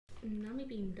Not me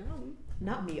being dumb.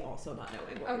 Not me also not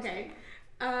knowing what Okay.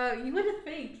 You would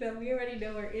think that we already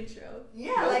know our intro.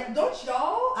 Yeah, like, don't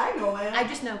y'all? I know it. I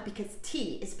just know because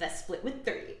tea is best split with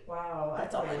 3. Wow,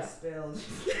 That's all all I I know. spilled.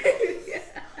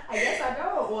 I guess I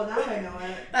don't. Well, now I know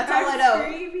it. That's all I know.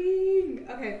 Screaming.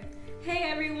 Okay. Hey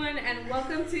everyone, and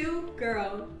welcome to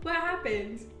Girl, What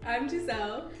Happened? I'm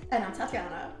Giselle. And I'm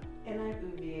Tatiana. And I'm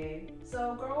Ubi.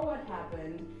 So, Girl, What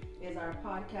Happened is our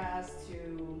podcast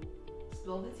to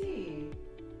spill the tea.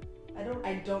 I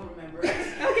don't remember.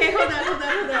 Okay, hold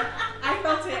on. I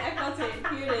felt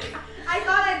it. Here it is. I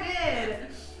thought I did.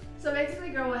 So basically,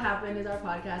 Girl, What Happened is our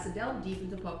podcast to delve deep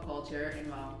into pop culture and,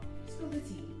 well, spill the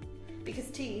tea. Because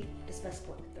tea is best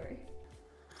split with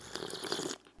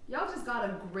 3. Y'all just got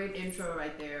a great intro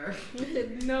right there.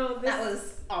 No, this That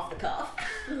was off the cuff.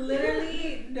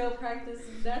 literally no practice,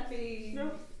 nothing.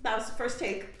 No, that was the first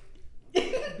take.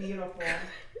 Beautiful.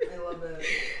 I love it.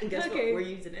 And guess Okay. what? We're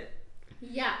using it.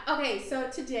 Yeah. Okay. So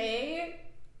today,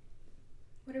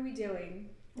 what are we doing?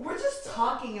 We're just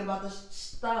talking about the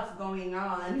stuff going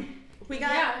on. We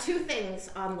got Yeah. 2 things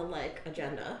on the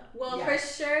agenda. Well, Yes.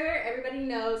 for sure, everybody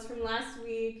knows from last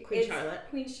week. Queen it's Charlotte.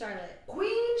 Queen Charlotte.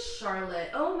 Queen Charlotte.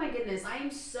 Oh my goodness, I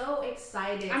am so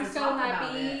excited. I'm to so talk about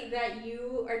happy it. that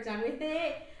you are done with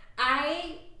it.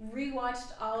 I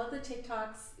rewatched all of the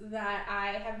TikToks that I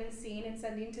have been seeing and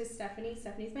sending to Stephanie.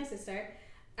 Stephanie's my sister,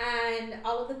 and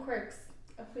all of the quirks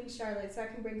of Queen Charlotte, so I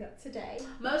can bring up today.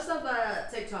 Most of the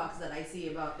TikToks that I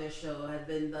see about this show have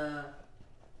been the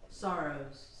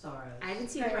sorrows. I haven't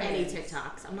seen Right. any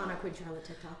TikToks. I'm not on Queen Charlotte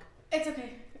TikTok. It's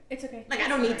okay. It's okay. Like, I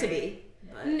don't need to be.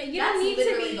 But You That's don't need to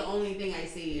literally be. the only thing I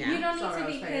see. Yeah. You don't need to Sorrows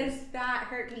be fans. because that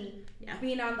hurt me. Yeah.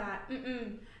 Being on that.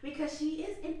 Mm-mm. Because she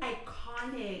is an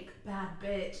iconic bad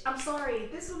bitch. I'm sorry.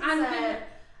 This one I'm said,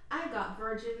 I got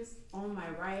virgins on my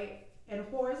right and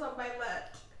whores on my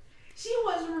left. She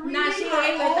was reading Nah, she her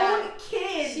ain't with own that.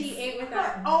 kids. She ain't with her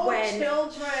that. own When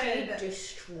children. she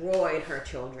destroyed her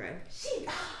children. She.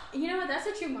 You know what? That's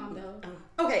a true mom,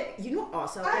 though. Okay, you know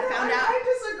also I found out. I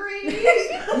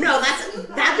disagree. No,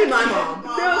 that'd be my mom.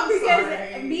 No, I'm because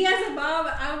sorry. me as a mom,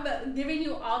 I'm giving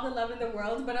you all the love in the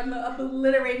world, but I'm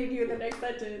obliterating you in the next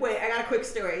sentence. Wait, I got a quick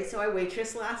story. So I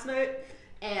waitressed last night,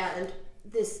 and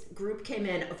this group came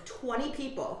in of 20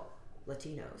 people,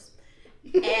 Latinos,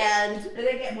 and Did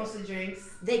they get mostly drinks?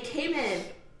 they came in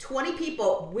 20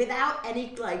 people without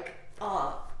any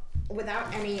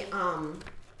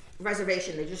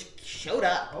reservation. They just showed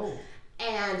up, Oh.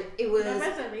 and it was No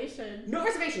reservation. no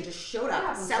reservation. Just showed That up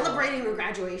happens celebrating their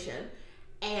graduation,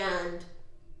 and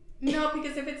No,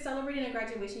 because if it's celebrating a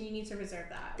graduation, you need to reserve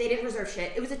that. they didn't reserve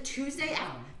shit. It was a Tuesday.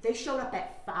 Wow. They showed up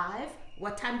at 5.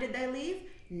 What time did they leave?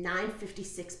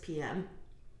 9:56 p.m.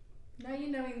 Now you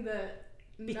knowing the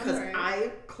Because number.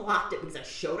 I clocked it because I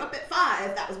showed up at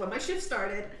 5. That was when my shift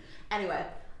started. Anyway,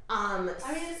 I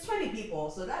mean, it's 20 people,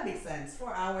 so that makes sense.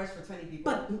 4 hours for 20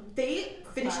 people. but they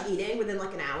finished Class. eating within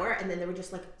like an hour, and then they were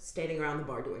just like standing around the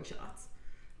bar doing shots.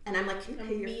 And I'm like, can you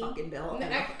pay your Me- fucking bill? No,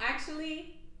 And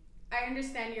actually, I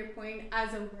understand your point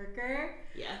as a worker,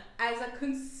 yeah. as a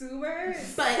consumer.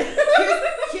 But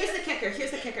here's the kicker.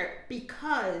 Here's the kicker.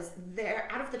 Because they're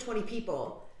out of the 20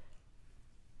 people,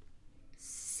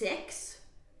 6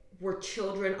 were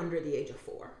children under the age of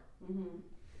 4. Mm-hmm.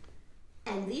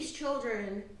 And these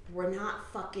children were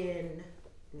not fucking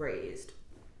raised.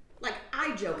 Like,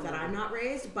 I joke that I'm not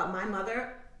raised, but my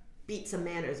mother beat some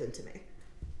manners into me.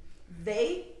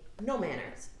 No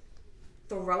manners.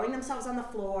 Throwing themselves on the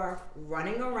floor,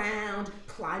 running around,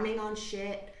 climbing on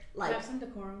shit. Like, Have some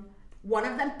decorum. one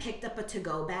of them picked up a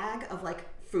to-go bag of like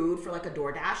food for like a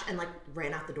DoorDash and like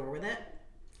ran out the door with it.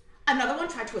 Another one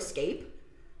tried to escape.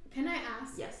 Can I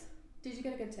ask? Yes. Did you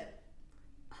get a good tip?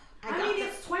 I mean,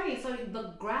 it's 20, so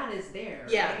the grad is there.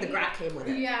 yeah, right? the grat came with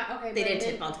it. Yeah, okay. They but didn't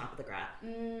it tip on top of the grat.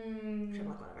 Mm. Sure,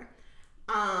 like, whatever.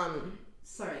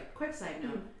 Sorry, quick side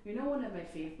note. You know, one of my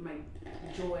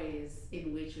joys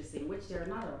in waitressing, which there are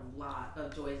not a lot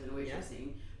of joys in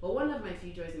waitressing, but one of my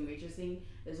few joys in waitressing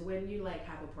is when you like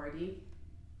have a party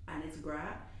and it's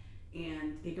grat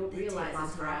and they don't They realize tip on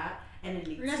it's top. grat and then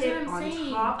they That's tip what I'm on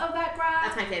saying. top of that grat.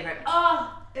 That's my favorite.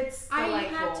 Oh, it's delightful.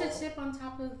 I have to tip on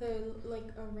top of the like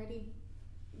already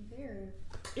there.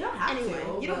 You don't have Anyway,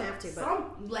 to. you don't but have to, but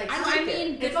some like I some- like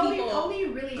it. Good It's only people.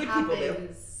 really Good people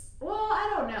happens. Well,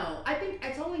 I don't know. I think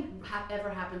it's only ever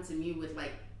happened to me with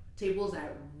like tables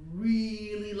that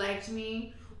really liked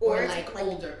me, or it's like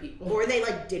older people. Or they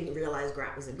like didn't realize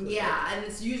grat was included. Yeah, and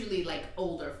it's usually like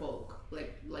older folk,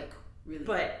 like really.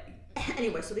 But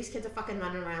anyway, so these kids are fucking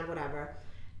running around, whatever.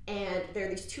 And there are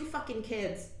these 2 fucking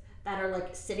kids that are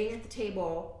like sitting at the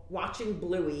table watching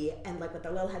Bluey and like with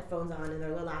their little headphones on and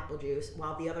their little apple juice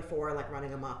while the other four are like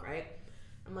running amok, right?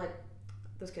 I'm like,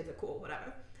 those kids are cool,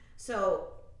 whatever. So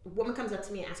a woman comes up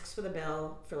to me, asks for the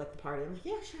bill for like the party. I'm like,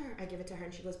 yeah, sure. I give it to her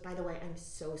and she goes, by the way, I'm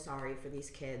so sorry for these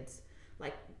kids,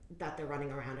 like that they're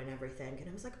running around and everything. And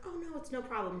I was like, oh no, it's no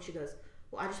problem. And she goes,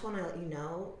 well, I just want to let you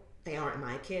know they aren't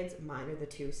my kids. Mine are the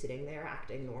two sitting there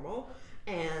acting normal.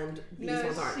 And these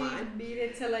ones aren't mine. She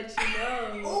needed to let you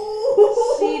know.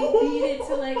 Oh! She needed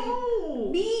to let you.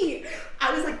 Me.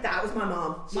 I was like, that was my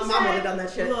mom. My mom would have done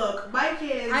that shit. Look, my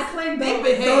kids. I claim they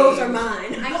those. Those are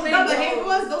mine. I claim the those. behavior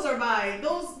ones, those are mine.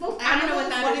 Those I don't know what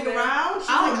that running is. around. She's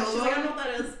like, I don't know what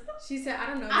that is. She said, I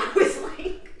don't know. I was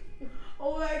like,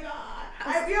 Oh my god.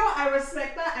 I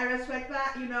respect that. I respect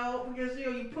that, you know, because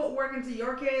you put work into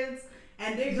your kids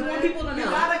and they're you want good. people to You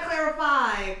know. gotta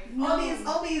clarify. No.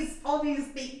 All these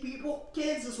fake people,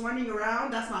 kids just running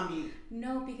around, that's not me.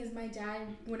 No, because my dad,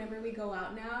 whenever we go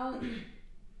out now,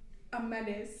 a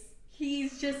menace.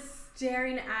 He's just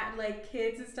staring at like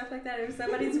kids and stuff like that. If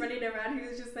somebody's running around, he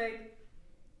was just like,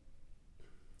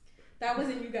 that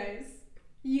wasn't you guys.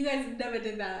 You guys never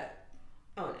did that.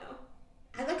 oh no.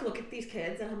 I like look at these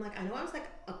kids and I'm like, I know I was like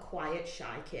a quiet,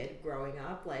 shy kid growing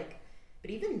up, like, but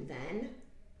even then,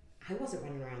 I wasn't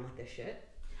running around like this shit.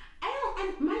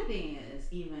 And my thing is,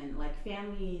 even like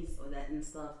families or that and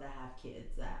stuff that have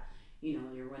kids that, you know,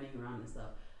 you're running around and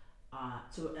stuff,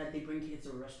 they bring kids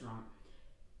to a restaurant.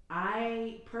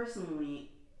 I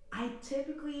personally, I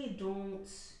typically don't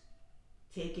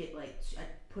take it like, I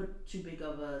put too big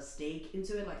of a stake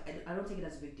into it. Like, I don't take it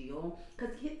as a big deal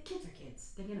because kids are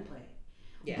kids. They're gonna play.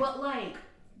 Yeah. But like,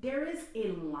 there is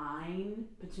a line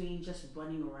between just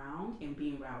running around and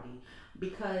being rowdy.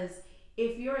 Because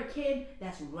if you're a kid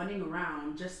that's running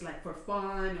around just like for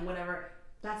fun and whatever,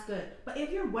 that's good. But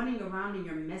if you're running around and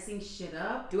you're messing shit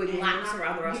up, Doing laps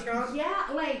around the restaurant? yeah,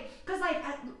 like, cause like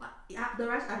at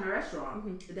my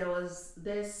restaurant, there was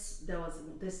this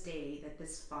day that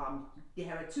they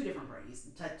had two different parties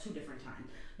at two different times.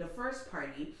 The first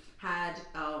party had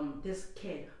this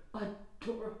kid,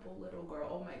 adorable little girl.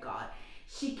 Oh my god,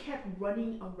 she kept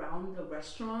running around the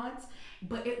restaurant,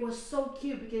 but it was so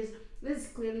cute because this is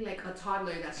clearly like a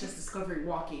toddler that's just discovering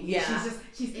walking. Yeah.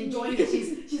 She's enjoying it.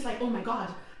 She's like, oh my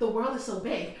god, the world is so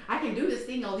big. I can do this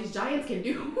thing all these giants can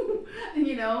do.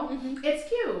 You know? Mm-hmm. It's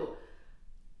cute.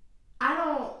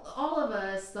 All of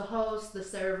us, the hosts, the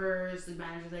servers, the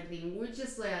managers, everything, we're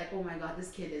just like, oh my god, this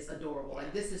kid is adorable.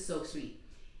 Like, this is so sweet.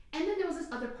 And then there was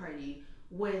this other party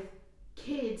with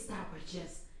kids that were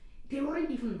just, they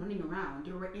weren't even running around.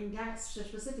 They were in that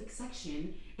specific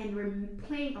section and were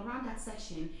playing around that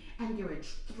section, and they were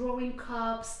throwing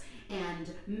cups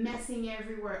and messing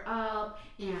everywhere up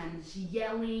and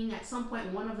yelling. At some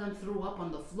point, one of them threw up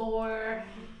on the floor.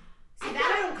 See,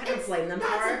 that I don't kind of blame them for.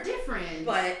 That's a difference.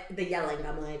 But the yelling,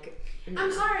 I'm like,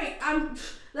 I'm sorry.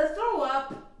 The throw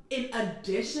up in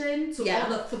addition to all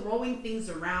the throwing things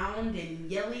around and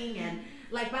yelling and.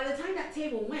 Like, by the time that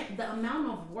table went, the amount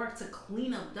of work to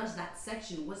clean up that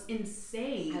section was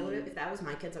insane. I would have, if that was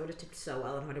my kids, I would have tipped so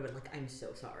well and would have been like, I'm so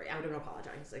sorry. I would have been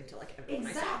apologizing to like everyone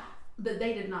I saw.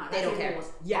 They did not. They don't care.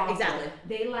 Yeah, exactly.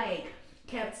 They like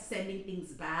kept sending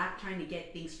things back, trying to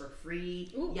get things for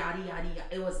free. Ooh. Yada yada yada.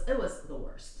 It was the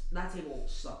worst. That table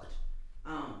sucked.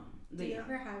 Do you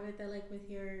ever have it that like with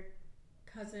your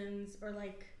cousins or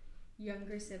like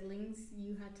younger siblings,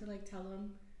 you had to like tell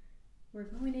them, we're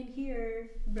going in here,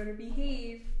 better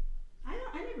behave? I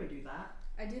never do that.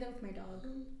 I do that with my dog.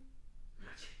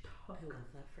 I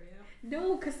love that for you.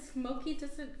 No, because Smokey's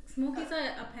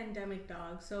a pandemic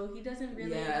dog, so he doesn't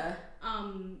really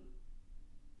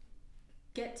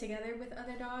get together with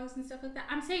other dogs and stuff like that.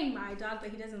 I'm saying my dog,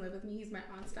 but he doesn't live with me. He's my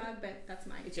aunt's dog, but that's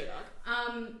mine. It's your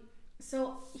dog.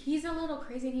 So he's a little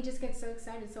crazy and he just gets so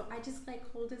excited. So I just like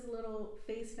hold his little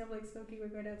face and I'm like, Smokey, we're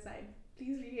going outside.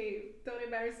 Please behave. Don't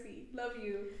embarrass me. Love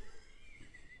you.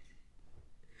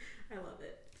 I love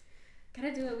it.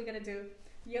 Gotta do what we gotta do.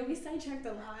 Yo, we sidetracked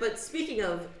a lot. But speaking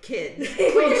of kids,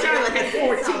 Queen Charlotte had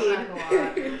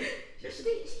 14.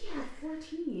 She had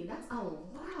 14. That's a lot.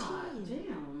 14.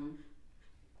 Damn.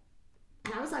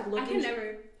 And I was like,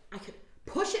 I could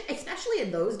push it, especially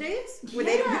in those days where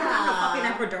they don't have the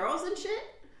fucking epidurals and shit.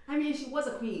 I mean, she was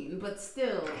a queen, but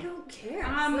still. I don't care.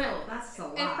 Still, that's a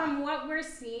lot. And from what we're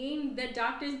seeing, the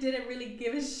doctors didn't really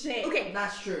give a shit. Okay,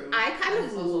 that's true. I kind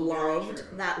of loved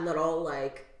that little,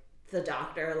 like, the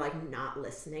doctor, like, not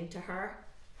listening to her,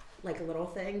 like, a little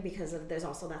thing, because there's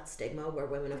also that stigma where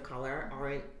women of color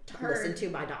aren't listened to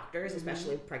by doctors,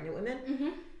 especially pregnant women. Mm-hmm.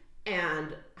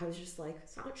 And I was just like,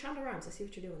 Shonda Rhimes, I see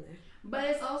what you're doing there. But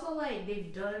it's also like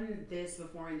they've done this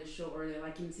before in the show, or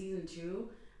like in season 2,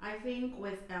 I think,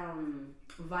 with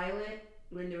Violet,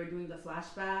 when they were doing the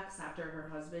flashbacks after her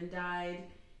husband died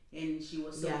and she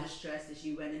was so distressed that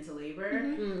she went into labor.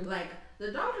 Mm-hmm. Like,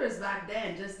 the doctors back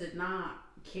then just did not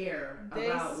care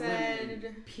about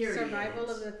women. Period. Survival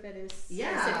of the fittest.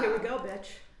 Yeah. I said, here we go, bitch.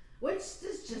 Which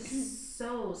is just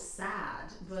so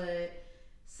sad, but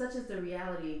such is the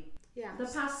reality. Yeah. The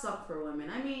past sucked for women.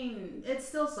 I mean, it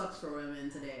still sucks for women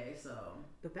today, so.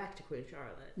 But back to Queen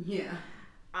Charlotte. Yeah.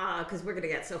 Because we're going to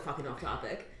get so fucking off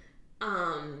topic.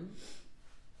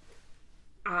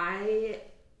 I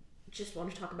just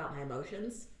want to talk about my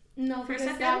emotions. No, for a because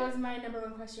second. that was my number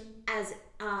one question. As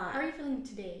How are you feeling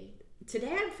today?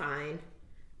 Today I'm fine.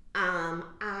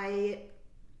 I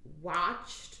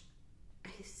watched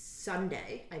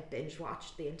Sunday. I binge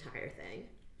watched the entire thing.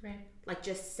 Right. Like,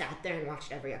 just sat there and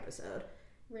watched every episode.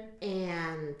 Right.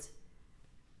 And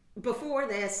before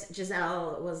this,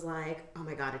 Giselle was like, oh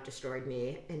my god, it destroyed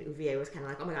me. And Uvier was kind of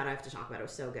like, oh my god, I have to talk about it. It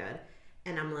was so good.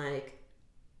 And I'm like,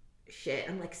 shit.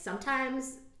 I'm like,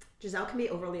 sometimes Giselle can be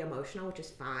overly emotional, which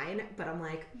is fine. But I'm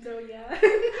like, no, yeah.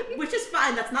 which is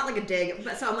fine. That's not like a dig.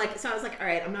 But so I was like, all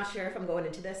right, I'm not sure if I'm going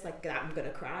into this like that I'm gonna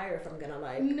cry or if I'm gonna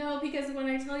like. No, because when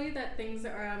I tell you that things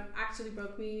are actually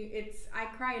broke me, I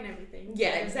cry and everything.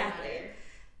 Yeah, exactly.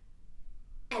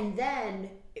 And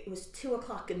then it was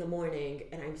 2:00 in the morning,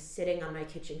 and I'm sitting on my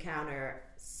kitchen counter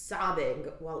sobbing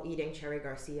while eating Cherry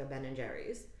Garcia Ben &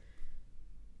 Jerry's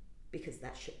because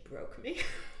that shit broke me.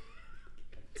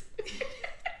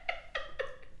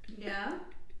 Yeah.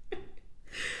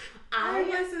 I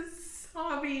was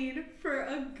sobbing for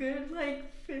a good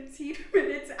 15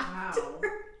 minutes after.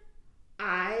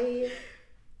 Wow.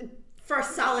 For a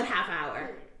solid half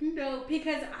hour. No,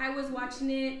 because I was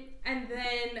watching it, and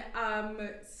then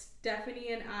Stephanie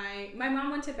and my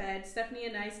mom went to bed. Stephanie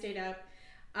and I stayed up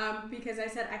because I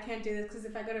said I can't do this because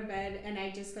if I go to bed and I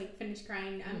just finish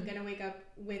crying, I'm gonna wake up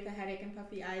with a headache and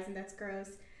puffy eyes, and that's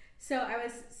gross. So I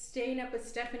was staying up with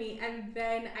Stephanie, and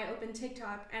then I opened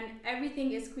TikTok, and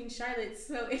everything is Queen Charlotte.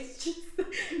 So it's just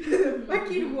the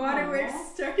fucking waterworks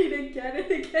starting again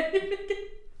and again and again.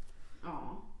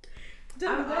 Aww.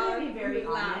 I'm gonna be very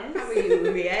honest. How are you,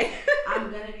 Uvier?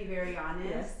 I'm gonna be very honest.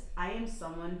 Yes. I am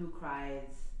someone who cries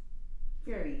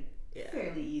fairly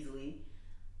easily.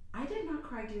 I did not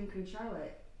cry during Queen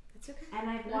Charlotte. That's okay. And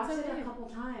I've watched it a couple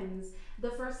times. The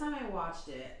first time I watched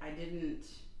it,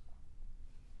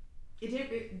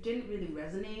 it didn't really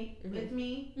resonate with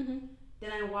me. Mm-hmm.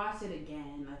 Then I watched it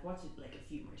again. I've watched it a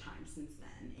few more times since then.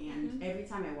 And every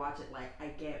time I watch it, I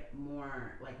get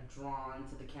more drawn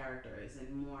to the characters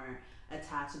and more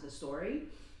attached to the story.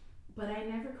 But I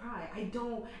never cry. I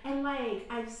don't. And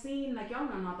I've seen, y'all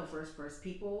know I'm not the first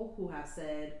people who have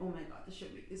said, oh my god, this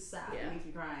shit is sad. Yeah. It makes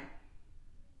me cry.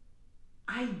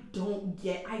 I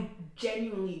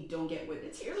genuinely don't get where the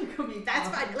tears are coming from. That's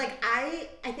fine. I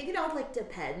think it all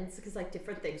depends because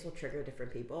different things will trigger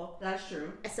different people. That's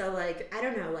true. So I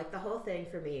don't know, the whole thing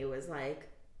for me was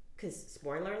because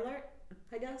spoiler alert,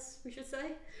 I guess we should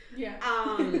say. Yeah.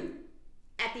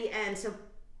 At the end, so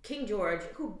King George,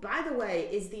 who by the way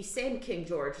is the same King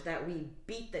George that we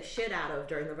beat the shit out of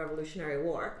during the Revolutionary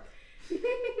War.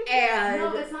 And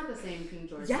no, it's not the same King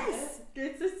George. Yes,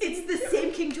 it's the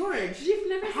same King George. You've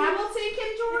never seen Hamilton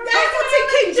King George? Hamilton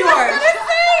King George.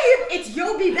 It's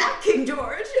You'll Be Back King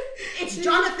George. It's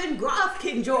Jonathan Groff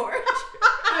King George.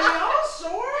 Are y'all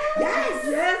sure?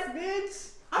 Yes,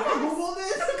 bitch. I'm gonna Google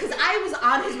this because I was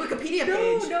on his Wikipedia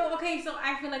page. No, okay, so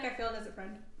I feel like I failed as a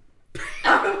friend.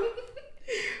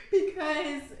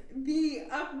 Because the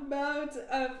amount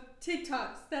of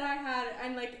TikToks that I had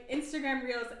and Instagram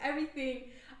reels,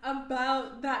 everything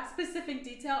about that specific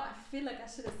detail, I feel like I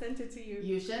should have sent it to you.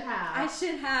 You should have. I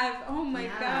should have. Oh my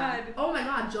god. Oh my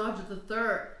god, George III.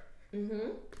 Mm-hmm.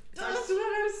 That's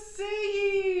what I'm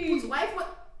saying. Whose wife was...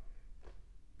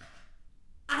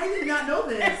 I did not know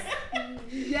this.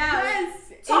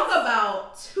 Yes. Talk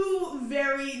about two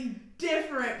very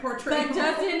different portrayals. But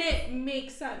doesn't it make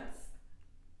sense?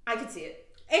 I could see it.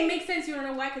 It makes sense. You don't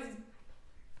know why? Because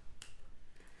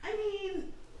I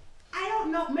mean, I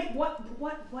don't know.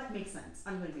 What makes sense?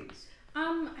 I'm confused.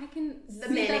 I can the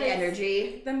manic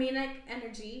energy. The manic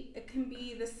energy. It can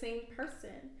be the same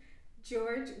person.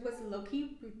 George was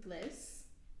low-key ruthless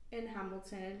in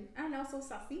Hamilton, and also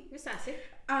sassy. You're sassy.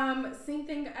 Same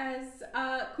thing as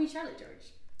Queen Charlotte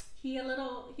George. He a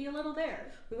little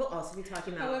there. We will also be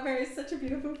talking about. However, is such a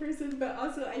beautiful person, but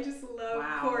also I just love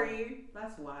Corey.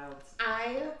 That's wild.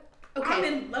 I'm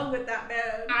in love with that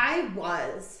man. I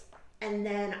was And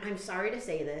then I'm sorry to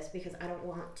say this because I don't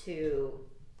want to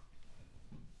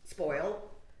spoil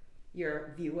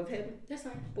your view of him. That's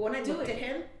fine. But when I looked at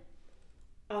him,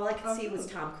 all I could see was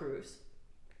Tom Cruise.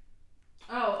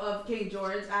 Oh, of King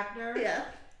George actor? Yeah.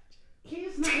 He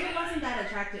wasn't that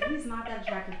attractive. He's not that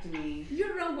attractive to me. You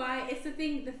don't know why. It's the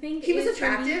thing. The thing He was is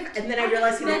attractive, and then I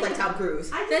realized he looked like Tom Cruise.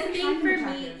 The thing for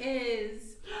me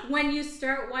is when you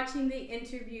start watching the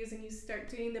interviews and you start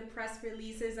doing the press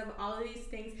releases of all of these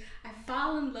things, I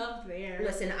fall in love there.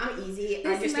 Listen, I'm easy.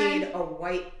 I just need a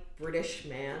white British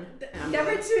man.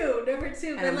 Number two. But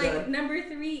like good. number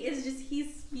 3 is just he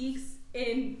speaks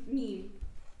in me.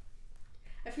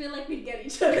 I feel like we'd get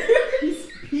each other. He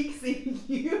speaks in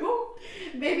you?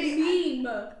 Maybe meme.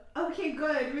 Okay,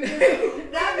 good.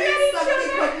 That means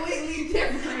something completely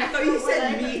different. I thought you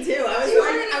said me too.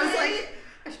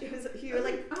 You were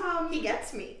like, he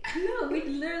gets me. No, we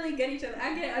literally get each other.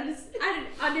 I didn't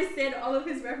understand all of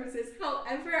his references.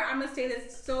 However, I'm gonna say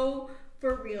this so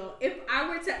for real. If I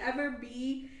were to ever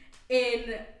be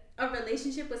in a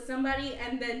relationship with somebody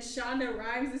and then Shonda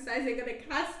Rhimes decides they're gonna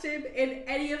cast him in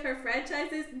any of her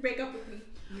franchises, break up with me.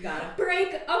 You got it.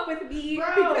 Break up with me,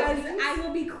 bro, because I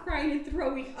will be crying and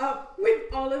throwing up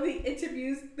with all of the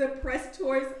interviews, the press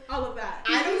tours, all all of that.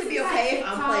 I don't be okay if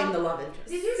I'm playing the love interest.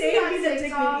 Did you see that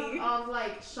TikTok of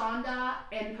like Shonda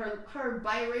and her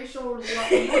biracial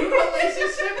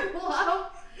relationship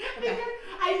love? Okay.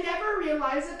 I never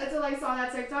realized it until I saw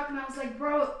that TikTok and I was like,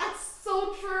 bro, that's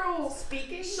so true.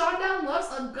 Speaking, Shonda loves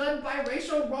a good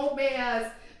biracial romance.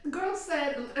 The girl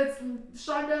said it's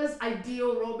Shonda's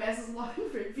ideal romance is Law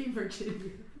and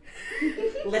Virginia.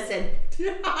 Listen,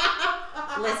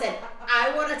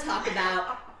 I want to talk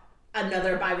about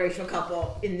another biracial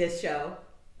couple in this show,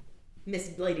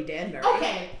 Miss Lady Danbury.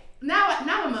 Okay, now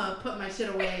I'm gonna put my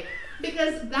shit away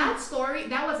because that story,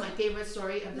 that was my favorite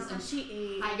story of this. No,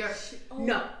 she ate.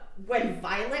 No, when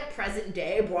Violet present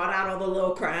day brought out all the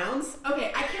little crowns.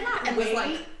 Okay, I cannot and wait. Was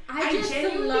like, I just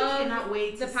genuinely love cannot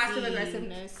wait the to passive see.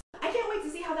 aggressiveness. I can't wait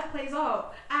to see how that plays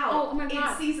out Oh my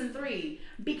God. in season 3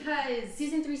 because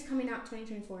Season 3 is coming out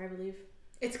 2024, I believe.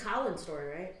 it's Colin's story,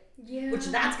 right? Yeah. Which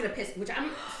that's gonna piss. Which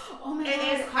I'm. Oh my it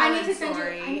God. is I need Colin's to send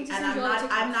story, you. I need to send and you all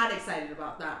the I'm TikToks. not excited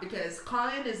about that because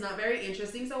Colin is not very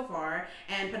interesting so far,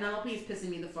 and Penelope is pissing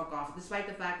me the fuck off. Despite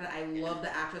the fact that I love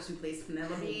the actress who plays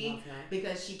Penelope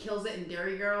because she kills it in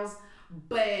Dairy Girls,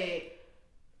 but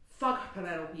fuck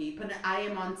Penelope. I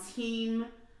am on team.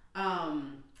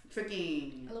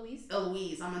 Freaking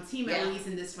Eloise. I'm on team Eloise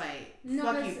in this fight. No,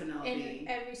 fuck you, Penelope. in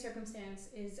every circumstance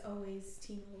is always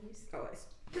team Eloise. Always.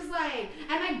 Cause like,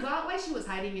 and I got why she was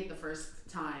hiding it the first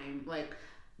time, like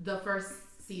the first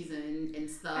season and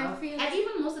stuff, and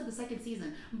even most of the second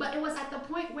season. But it was at the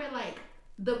point where like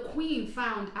the queen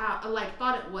found out, like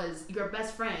thought it was your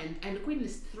best friend, and the queen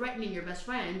is threatening your best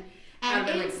friend. And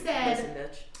instead,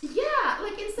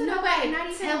 instead of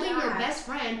like telling your best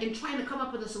friend and trying to come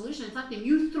up with a solution and something,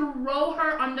 you throw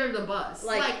her under the bus.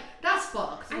 Like that's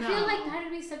fucked. I feel like that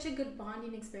would be such a good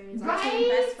bonding experience.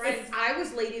 Right? Best friends. If I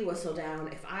was Lady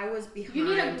Whistledown, if I was behind,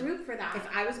 you need a group for that. If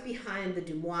I was behind the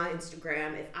Dumois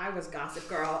Instagram, if I was Gossip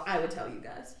Girl, I would tell you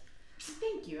guys.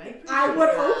 Thank you. I would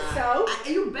hope so.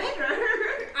 You better.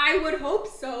 I would hope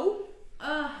so.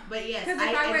 But yes, because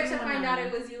if I were to find out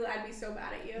it was you, I'd be so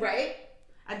mad at you. Right?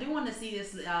 I do want to see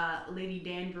this Lady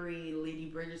Danbury, Lady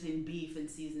Bridgerton beef in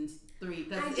season 3.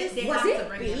 Was it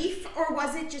beef or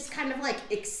was it just kind of like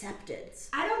acceptance?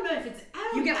 I don't know if it's.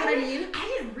 You get what I mean? I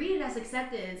didn't read it as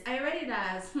acceptance. I read it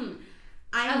as a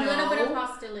little bit of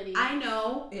hostility. I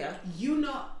know. Yeah. You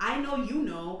know. I know. You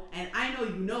know. And I know.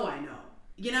 You know. I know.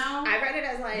 You know. I read it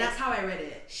as like. That's how I read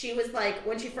it. She was like,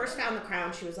 when she first found the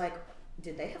crown, she was like,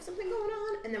 did they have something going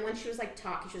on? And then when she was like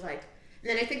talking, she was like, and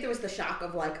then I think there was the shock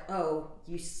of like, oh,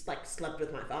 you like slept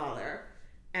with my father.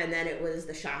 And then it was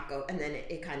the shock of, and then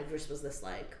it kind of just was this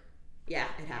like, yeah,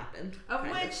 it happened. Of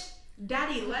which,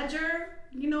 Daddy Ledger,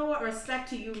 you know what?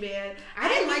 Respect to you, man. I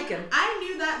didn't like him. I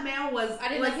knew that man was. I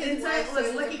didn't like his wife.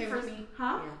 Was looking for me.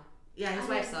 Huh? Yeah, his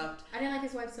wife sucked. I didn't like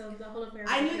his wife, so the whole affair.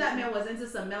 I knew that man was into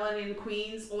some melanin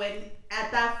queens when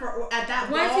at that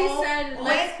once ball. He said,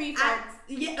 "Let's be friends."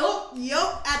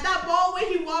 At that ball when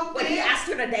he walked when in. he asked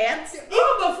her to dance.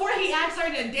 Even before he asked her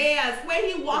to dance, when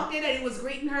he walked in and he was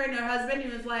greeting her and her husband, he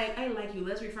was like, "I like you.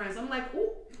 Let's be friends." I'm like,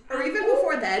 ooh. Or even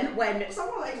before then, when the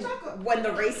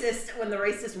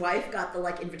racist wife got the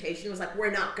like invitation, it was like,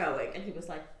 "We're not going," and he was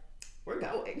like, "We're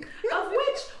going." Of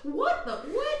which, what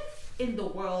in the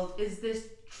world is this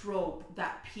trope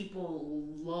that people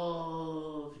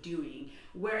love doing,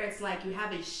 where it's like you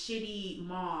have a shitty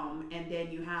mom and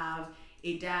then you have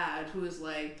a dad who is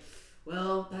like,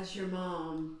 well, that's your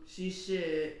mom, she's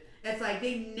shit, It's like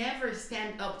they never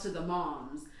stand up to the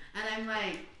moms. And I'm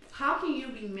like, how can you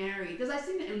be married? Because I've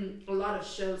seen it in a lot of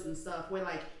shows and stuff where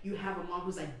like you have a mom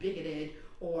who's like bigoted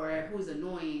or who's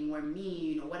annoying or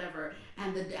mean or whatever,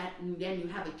 and then you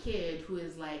have a kid who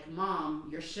is like, Mom,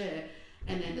 you're shit,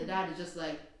 and then the dad is just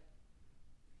like,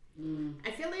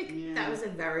 I feel like that was a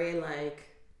very like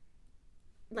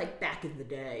back in the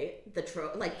day, the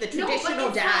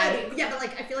traditional dad. Like, but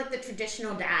like I feel like the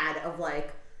traditional dad of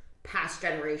like past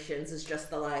generations is just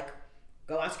the like,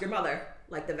 go ask your mother.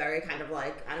 Like the very kind of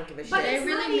like, I don't give a shit. But it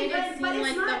really made it seem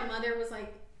like the mother was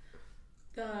like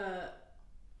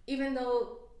even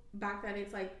though back then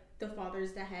it's like the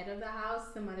father's the head of the house,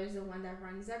 the mother's the one that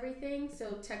runs everything.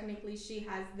 So technically she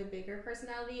has the bigger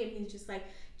personality and he's just like,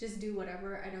 just do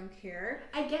whatever, I don't care.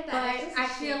 I get that. But I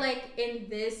feel like in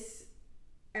this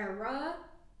era,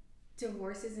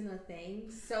 divorce isn't a thing.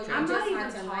 So you just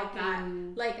had to like that.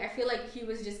 Like I feel like he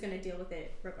was just gonna deal with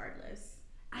it regardless.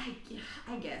 I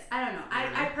guess. I don't know.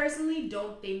 I personally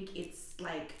don't think it's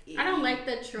like... I don't like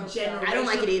the trope. I don't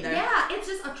like it either. Yeah, it's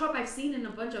just a trope I've seen in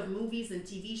a bunch of movies and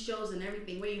TV shows and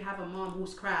everything where you have a mom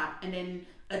who's crap and then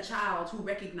a child who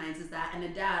recognizes that and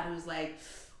a dad who's like,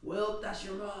 well, that's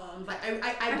your mom. Like,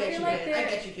 I get you, kid. I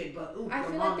get you, kid, but ooh, your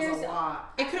mom is a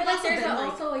lot. I feel like there's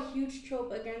also a huge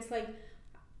trope against like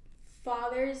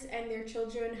fathers and their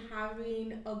children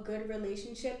having a good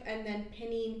relationship and then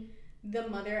pinning the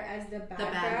mother as the bad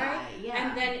guy. Yeah.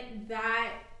 And then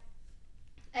that,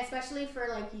 especially for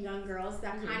like young girls,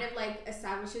 that kind of like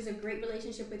establishes a great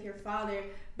relationship with your father,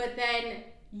 but then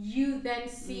you then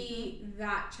see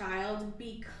that child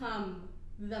become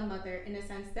the mother in a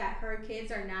sense that her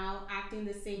kids are now acting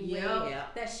the same way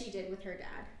that she did with her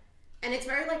dad. And it's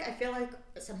very like, I feel like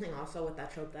something also with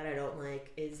that trope that I don't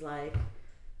like is like,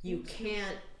 you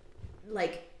can't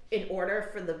like, in order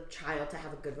for the child to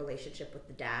have a good relationship with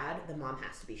the dad, the mom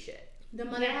has to be shit. The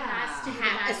mother has to be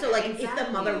so like if the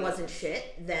mother wasn't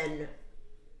shit, then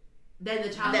the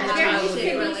child has a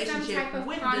shit relationship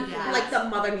with the dad. Like the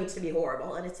mother needs to be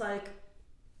horrible, and it's like,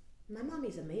 my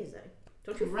mommy's amazing.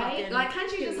 Don't you right? Like,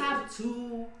 can't you just have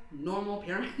two normal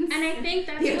parents? And I think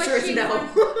that's the answer is no.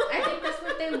 I think that's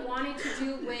what they wanted to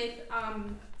do with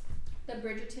the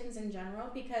Bridgertons in general,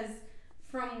 because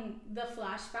from the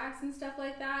flashbacks and stuff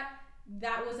like that,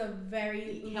 that was a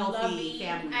very healthy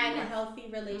family and a healthy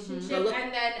relationship.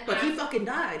 But he fucking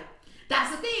died.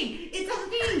 That's the thing. It's the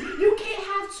thing. You can't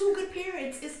have two good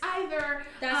parents. It's either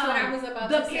that's what I was about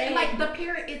to say. Like the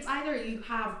parent, it's either you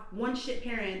have one shit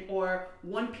parent or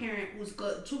one parent who's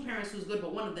good, two parents who's good,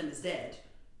 but one of them is dead.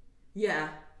 Yeah.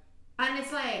 And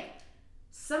it's like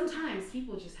sometimes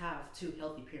people just have two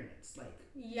healthy parents. Like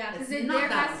yeah, because there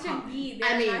has to be.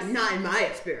 Not in my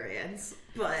experience,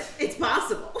 but it's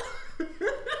possible.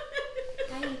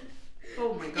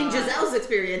 Oh my god. In Giselle's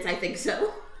experience, I think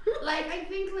so. Like I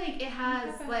think like it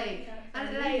has like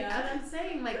I'm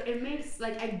saying like it makes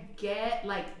like I get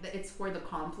like it's for the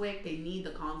conflict, they need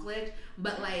the conflict,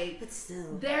 but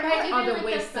still there are other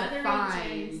ways to find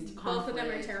conflict. Both of them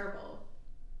are terrible,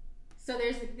 so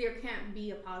there can't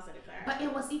be a positive there. But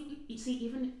it was you see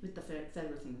even with the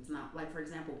federal thing, it's not like, for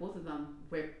example, both of them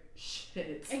were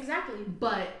shit exactly,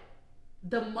 but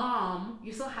the mom,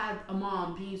 you still had a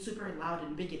mom being super loud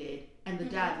and bigoted and the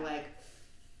dad like,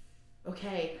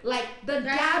 okay, like the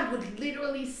dad would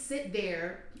literally sit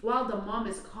there while the mom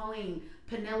is calling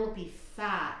Penelope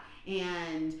fat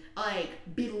and like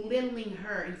belittling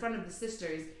her in front of the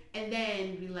sisters, and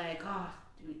then be like, oh,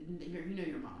 you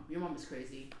know your mom is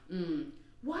crazy.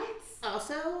 What?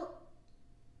 Also,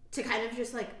 to kind of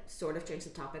just like sort of change the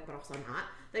topic, but also not.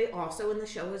 They also in the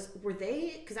show were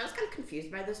they? Because I was kind of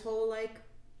confused by this whole like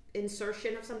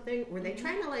insertion of something. Were they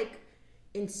trying to like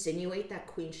insinuate that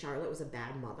Queen Charlotte was a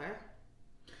bad mother?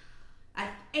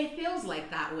 It feels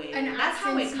like that way. And that's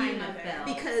how it kind of felt.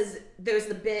 Because there's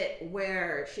the bit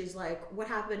where she's like, what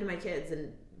happened to my kids?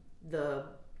 And the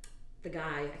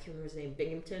guy, I can't remember his name,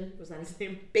 Binghamton, was that his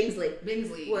name?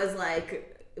 Bingsley.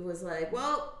 Was like,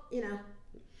 well, you know,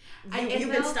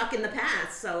 you've been stuck in the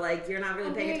past, so like you're not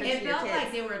really paying attention to your kids. It felt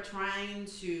like they were trying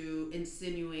to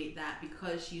insinuate that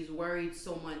because she's worried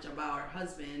so much about her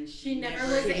husband, she never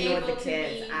was able to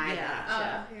kids. be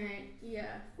a parent. Yeah.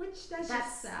 Which that's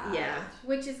just sad. Yeah.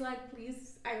 Which is like,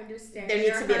 please, I understand. There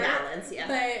needs to be a balance, yeah.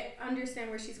 But understand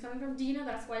where she's coming from. Do you know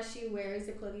that's why she wears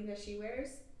the clothing that she wears?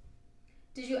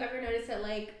 Did you ever notice that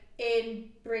like in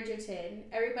Bridgerton,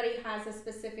 everybody has a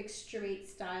specific straight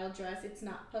style dress. It's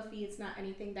not puffy. It's not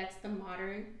anything. That's the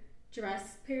modern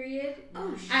dress period.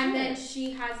 Oh, shit. And then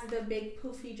she has the big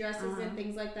poofy dresses and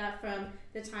things like that from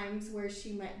the times where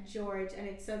she met George, and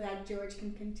it's so that George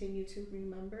can continue to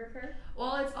remember her.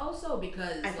 Well, it's also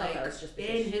because, like,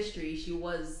 in history, she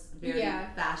was very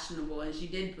fashionable, and she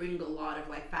did bring a lot of,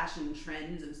 like, fashion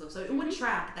trends and stuff. So it would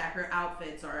track that her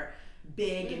outfits are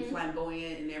big and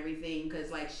flamboyant and everything,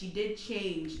 because, like, she did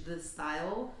change the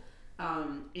style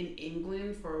in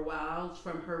England for a while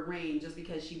from her reign, just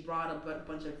because she brought a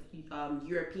bunch of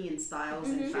European styles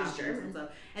and fashions and stuff,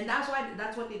 and that's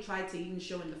what they tried to even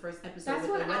show in the first episode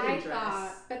with the wedding dress.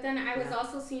 Thought. But then I was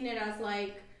also seeing it as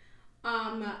like,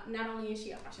 not only is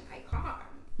she a fashion icon,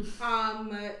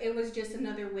 it was just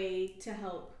another way to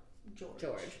help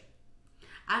George.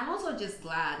 I'm also just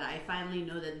glad I finally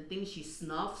know that the thing she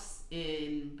snuffs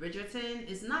in Bridgerton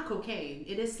is not cocaine;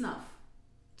 it is snuff.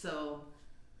 So.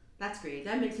 That's great.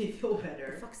 That makes me feel better.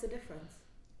 What the fuck's the difference?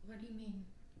 What do you mean?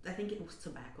 I think it was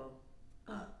tobacco.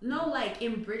 No, like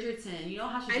in Bridgerton, you know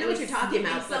how she. I know what you're talking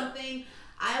about. Something.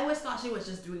 I always thought she was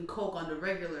just doing coke on the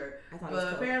regular,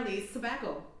 but apparently it's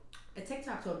tobacco. A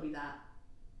TikTok told me that,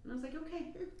 and I was like, okay.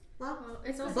 Well,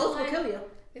 it's also both will kill you.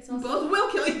 It's also both will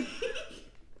kill you.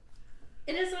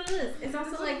 It is what it is. It's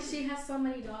also like she has so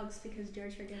many dogs because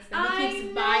George forgets that he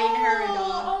keeps buying her a dog.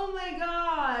 Oh my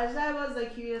gosh, that was the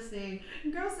cutest thing.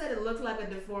 Girl said it looked like a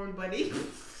deformed bunny.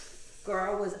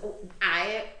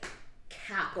 I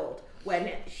cackled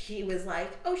when she was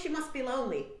like, "Oh, she must be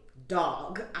lonely."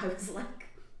 Dog. I was like,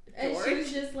 George? And she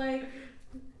was just like,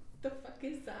 "The fuck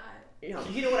is that?" You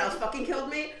know what else fucking killed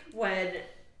me? When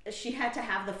she had to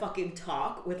have the fucking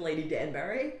talk with Lady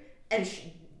Danbury, and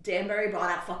Danbury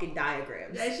brought out fucking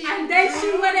diagrams. And then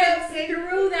she would have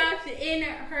threw that in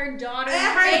her daughter's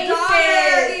face.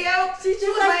 She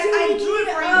just like, I drew it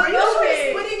for you. Are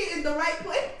you putting it in the right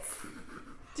place?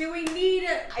 Do we need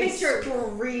a picture? I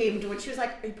screamed when she was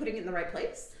like, "Are you putting it in the right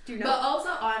place?" Do you know? But also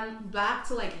back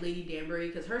to like Lady Danbury,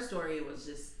 because her story was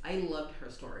just, I loved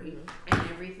her story and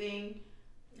everything.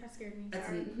 That scared me. That's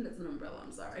an umbrella.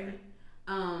 I'm sorry.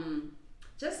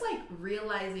 Just like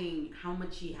realizing how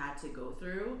much she had to go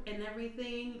through and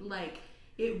everything, like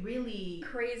it really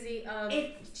crazy.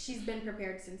 She's been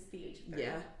prepared since the age of 3.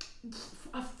 Yeah,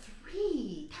 of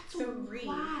 3. That's 3.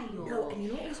 Wild. No, and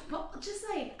you know, but just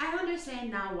like I understand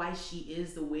now why she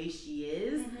is the way she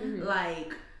is.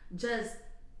 Like just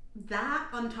that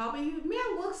on top of you,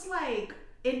 man looks like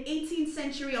an 18th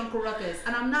century Uncle Ruckus,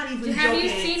 and I'm not even joking. Have you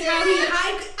seen how he?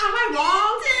 Am I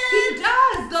wrong? He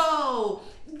does though.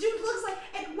 Dude looks like,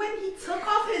 and when he took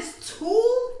off his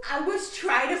tool, I was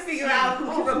trying to figure out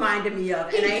who he reminded me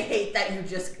of, and I hate that you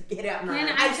just get out. Can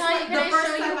I show you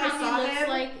how he looks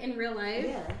like in real life?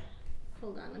 Yeah.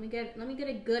 Hold on, let me get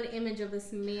a good image of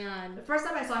this man. The first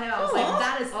time I saw him, I was like,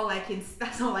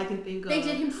 that's all I can think of. They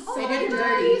did him so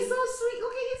dirty. He's so sweet.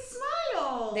 Look at his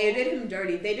smile. They did him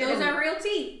dirty. Those are real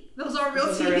teeth. Those are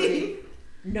real teeth.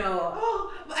 No.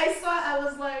 Oh, but I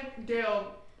was like, damn.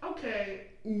 Okay.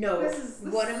 No. This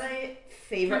one of my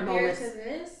favorite moments. To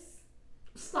this?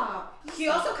 Stop. He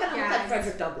also kind of looked like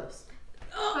Frederick Douglass.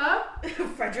 Huh?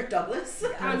 Frederick Douglass.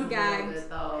 I'm gagged.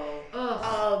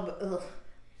 What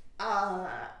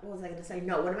was I gonna say?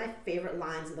 No, one of my favorite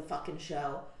lines of the fucking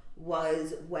show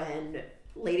was when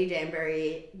Lady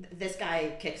Danbury, this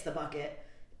guy kicks the bucket,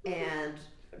 and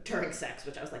during sex,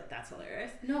 which I was like, that's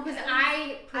hilarious. No, because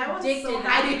I predicted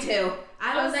that. I do too.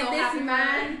 I was like, this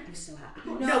man. I was so happy.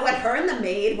 No, when her and the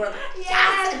maid were like,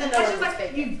 yes! And then she's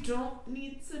like, you don't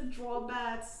need to draw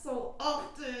back so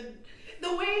often.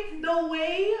 The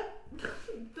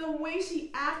way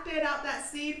she acted out that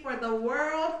scene for the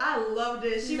world, I loved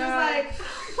it. She was like,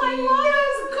 my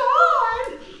mother's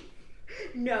gone.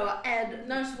 No, and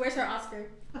where's her Oscar?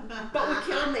 But what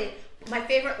killed me,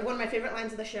 one of my favorite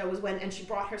lines of the show was when she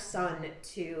brought her son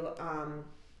to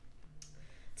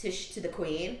the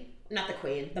queen, not the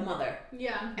queen, the mother.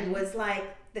 Yeah. And was like,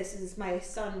 this is my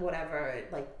son, whatever,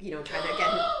 like, trying to get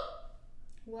him.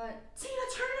 What? Tina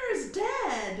Turner is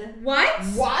dead. What?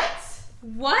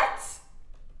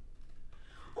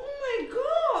 Oh my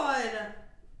god.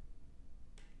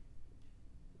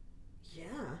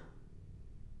 Yeah.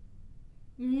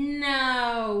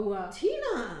 No.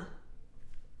 Tina.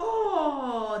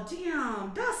 Oh,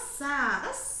 damn. That's sad.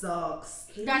 That sucks.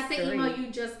 That's the email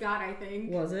you just got, I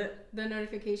think. Was it? The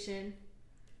notification.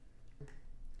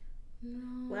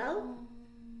 No. Well.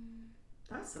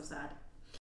 That's so sad.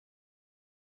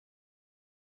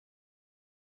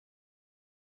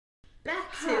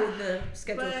 Back to the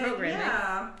scheduled programming.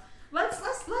 Yeah. Let's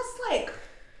like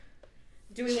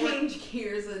do we change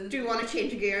gears and do we want to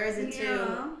change gears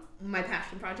into my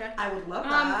passion project. I would love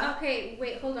that. Okay,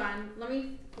 wait, hold on.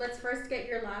 Let's first get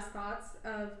your last thoughts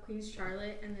of Queen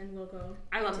Charlotte, and then we'll go.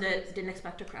 I loved it. Didn't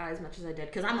expect to cry as much as I did,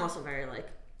 because I'm also very like,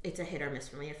 it's a hit or miss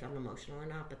for me if I'm emotional or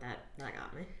not, but that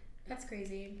got me. That's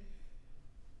crazy.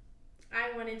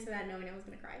 I went into that knowing I was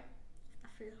gonna cry.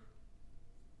 For you.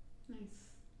 Nice.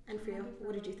 And for you,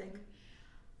 what did you think?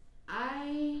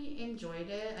 I enjoyed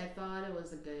it. I thought it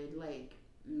was a good like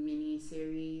mini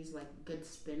series, like good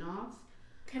spin-off.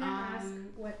 Can I ask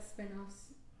what spin-offs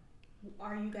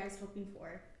are you guys hoping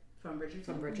for? From Bridgerton?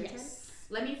 From Bridgerton? Yes.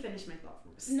 Let me finish my thought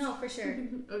first. No, for sure.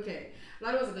 Okay. I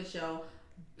thought it was a good show.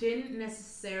 Didn't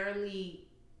necessarily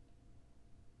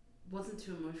wasn't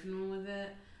too emotional with it.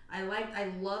 I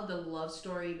love the love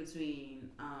story between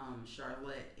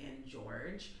Charlotte and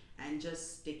George, and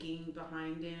just sticking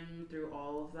behind him through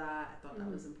all of that. I thought that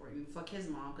was important. Fuck his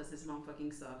mom, because his mom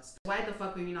fucking sucks. Why the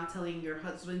fuck are you not telling your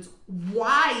husband's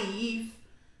wife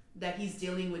that he's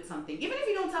dealing with something? Even if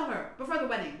you don't tell her before the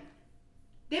wedding.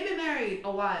 They've been married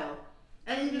a while,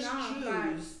 and you just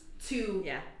choose to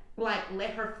like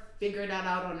let her figure that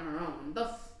out on her own.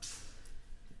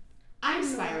 I'm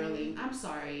spiraling. I'm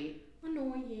sorry.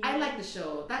 Annoying. I like the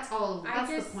show. That's all.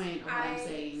 That's the point of what I'm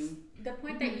saying. The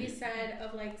point that you said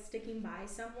of like sticking by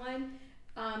someone,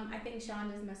 I think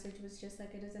Shonda's message was just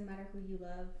like, it doesn't matter who you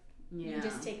love. Yeah. You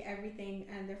just take everything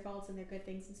and their faults and their good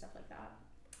things and stuff like that.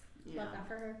 Yeah. Love that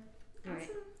for her. All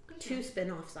right. 2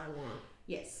 spin-offs I want.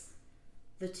 Yes.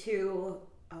 The 2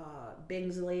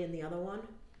 Bingsley and the other one.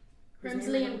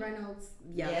 Brimsley and Reynolds.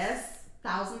 Yes.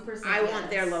 1000%. I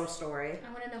want their love story.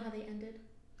 I want to know how they ended.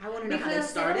 I want to know how they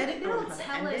started. They don't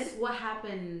tell us what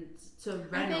happened to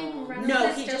Reynolds. I think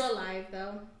Reynolds is still alive,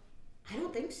 though. I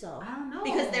don't think so. I don't know.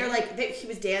 Because they're like, he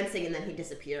was dancing and then he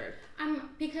disappeared.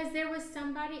 Because there was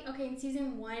somebody, okay, in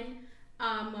season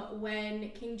 1,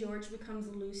 when King George becomes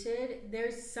lucid,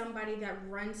 there's somebody that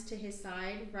runs to his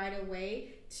side right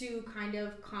away to kind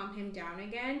of calm him down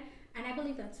again. And I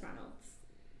believe that's Reynolds.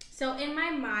 So in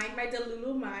my mind, my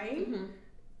Delulu mind,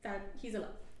 that he's alive.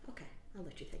 Okay, I'll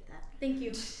let you think that. Thank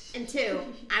you. And 2,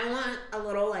 I want a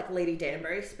little like Lady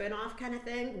Danbury spin-off kind of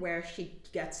thing where she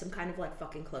gets some kind of like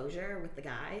fucking closure with the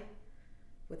guy,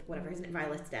 with whatever his name,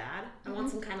 Violet's dad. I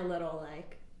want some kind of little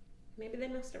like, maybe they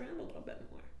messed around a little bit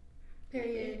more.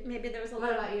 Period. Maybe there was a What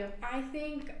little. about you? I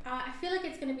think, I feel like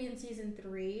it's going to be in season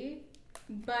 3,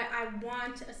 but I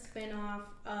want a spin-off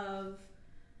of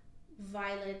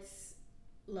Violet's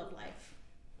love life.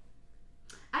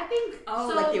 I think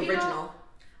like the original.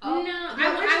 No,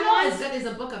 I want is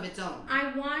a book of its own.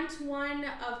 I want one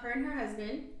of her and her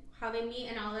husband, how they meet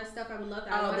and all that stuff. I would love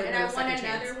that one. they And I want a want second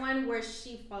another chance. one where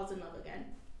she falls in love again.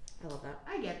 I love that.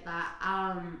 I get that.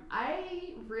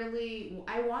 I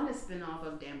want a spin-off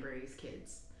of Danbury's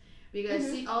kids.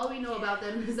 Because all we know about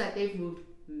them is that they've moved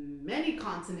many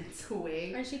continents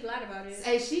away. And she's glad about it.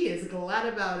 And she is glad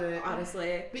about it.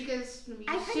 Honestly. Because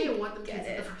I she didn't want them get kids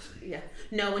in it. the first place. Yeah.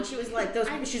 No, when she was like,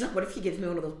 she's like, what if he gives me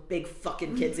one of those big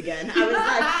fucking kids again? I was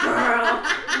like,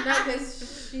 girl. No,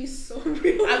 because she's so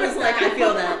real. I was like, I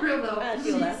feel that. Real though. I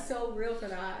feel that. She's so real for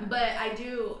that. But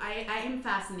I am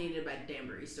fascinated by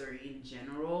Danbury's story in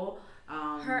general.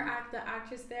 The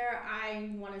actress there, I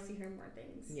want to see her in more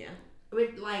things. Yeah.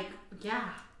 With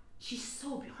she's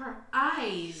her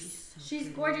eyes. She's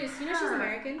gorgeous. You know she's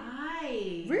American.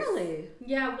 Eyes. Really?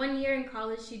 Yeah, 1 year in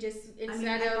college, she just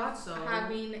instead of so.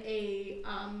 having a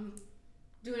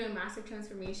doing a massive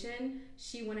transformation,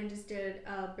 she went and just did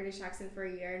a British accent for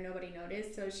a year and nobody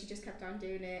noticed. So she just kept on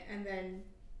doing it and then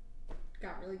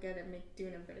got really good at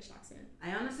doing a British accent.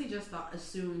 I honestly just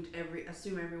assume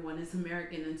everyone is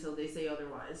American until they say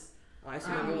otherwise. Oh, I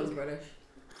assume everyone's British.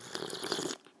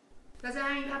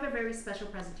 Gazelle, you have a very special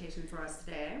presentation for us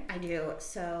today. I do.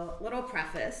 So, little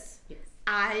preface. Yes.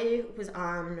 I was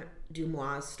on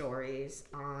Dumois' stories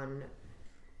on,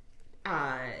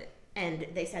 and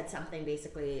they said something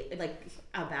basically like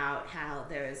about how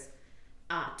there's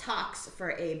talks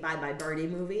for a Bye Bye Birdie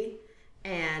movie,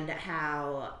 and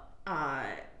how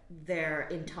they're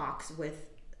in talks with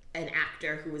an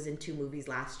actor who was in 2 movies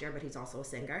last year, but he's also a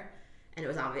singer. And it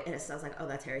was obvious. And I was like, oh,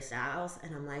 that's Harry Styles.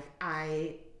 And I'm like,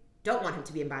 I don't want him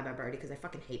to be in Bye Bye Birdie because I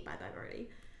fucking hate Bye Bye Birdie.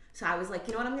 So I was like,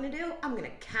 you know what I'm going to do? I'm going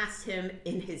to cast him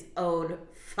in his own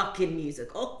fucking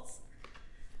musicals.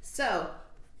 So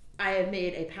I have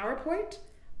made a PowerPoint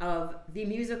of the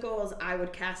musicals I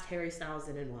would cast Harry Styles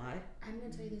in and why. I'm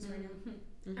going to tell you this right now.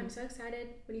 I'm so excited.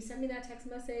 When you sent me that text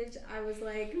message, I was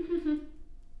like,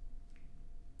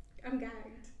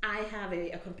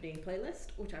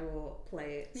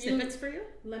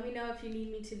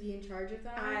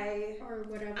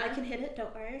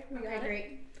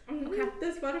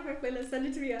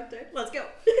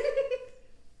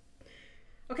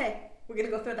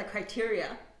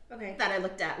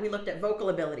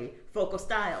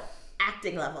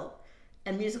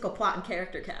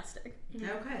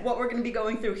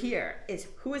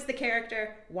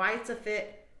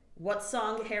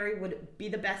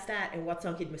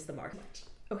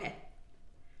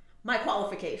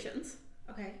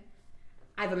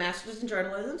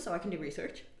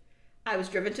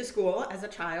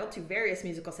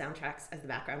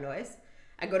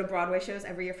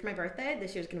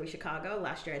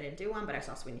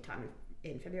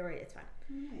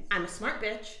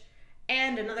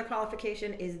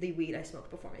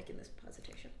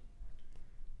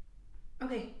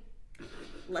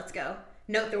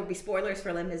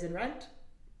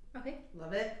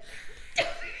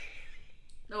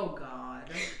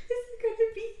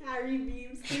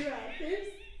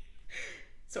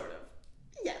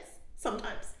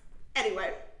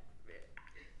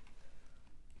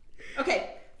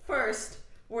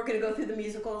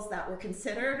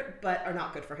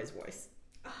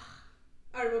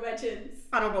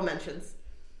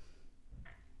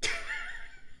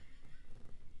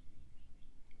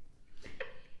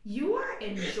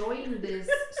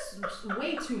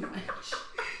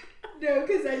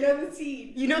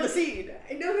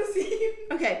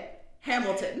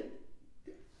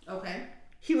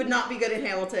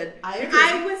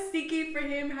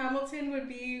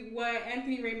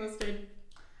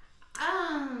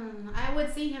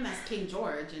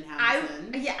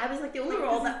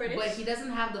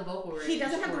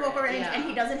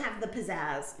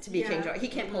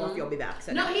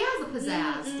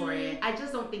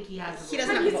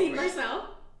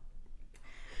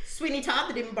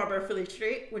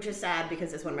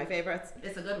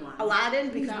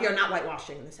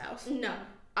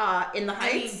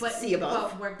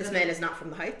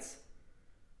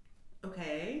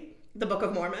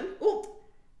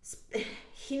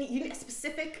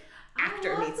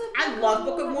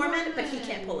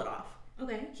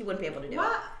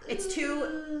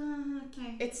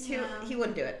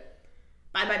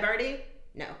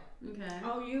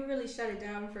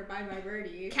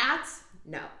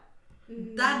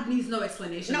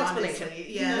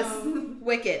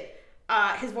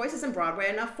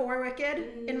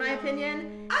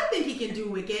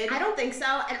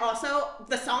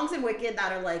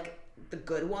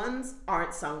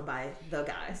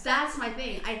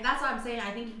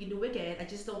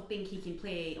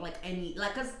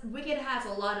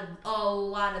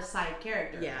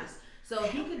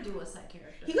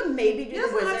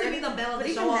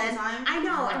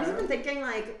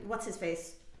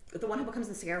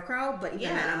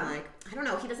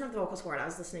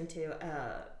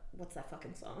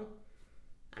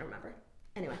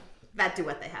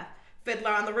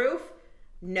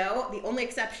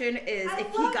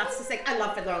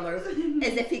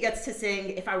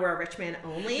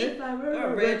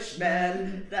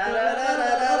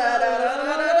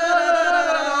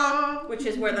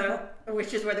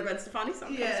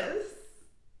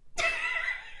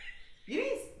 You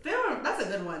need Fiddler. That's a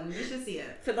good one. You should see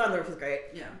it. Fiddler on the Roof is great.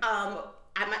 Yeah. I'm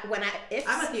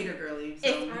a theater girly.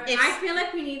 So. I feel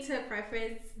like we need to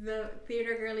preface the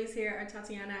theater girlies here are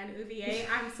Tatiana and UVA.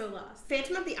 I'm so lost.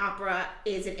 Phantom of the Opera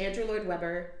is an Andrew Lloyd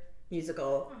Webber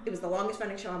musical. It was the longest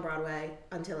running show on Broadway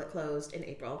until it closed in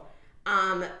April.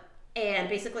 And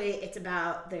basically it's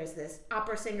about, there's this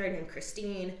opera singer named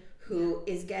Christine who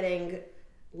is getting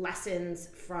lessons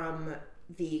from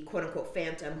the quote unquote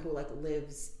phantom who like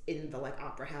lives in the like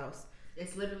opera house.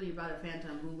 It's literally about a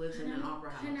phantom who lives in an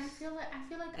opera house. And I feel like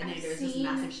and then there's this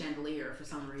massive chandelier for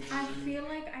some reason. I feel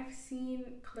like I've seen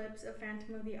clips of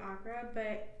Phantom of the Opera,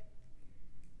 but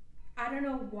I don't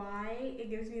know why it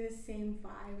gives me the same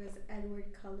vibe as Edward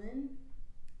Cullen.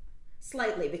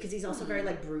 Slightly, because he's also very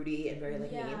like broody and very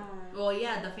like mean. Well,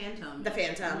 yeah, the Phantom. The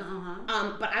Phantom.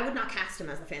 But I would not cast him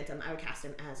as the Phantom. I would cast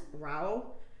him as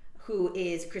Raoul, who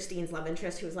is Christine's love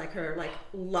interest, who was like her like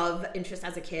love interest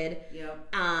as a kid.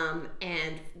 Yep.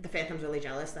 And the Phantom's really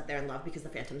jealous that they're in love because the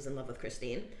Phantom's in love with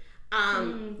Christine.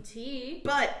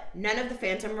 But none of the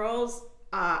Phantom roles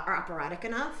are operatic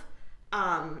enough.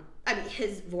 I mean,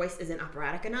 his voice isn't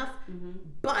operatic enough.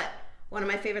 But one of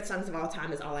my favorite songs of all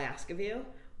time is "All I Ask of You,"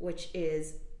 which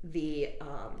is the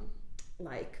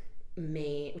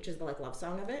which is the like love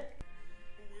song of it.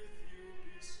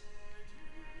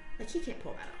 Like he can't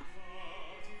pull that off.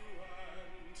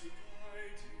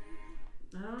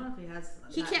 I don't know if he has.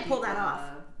 He can't pull that off.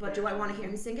 But do I want to hear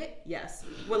him sing it? Yes.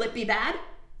 Will it be bad?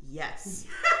 Yes.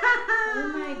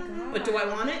 Oh my god. But do I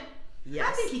want it? Yes.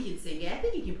 I think he can sing it. I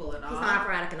think he can pull it off. He's not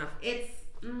operatic enough.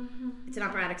 It's an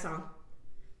operatic song.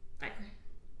 Right.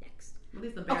 Next. At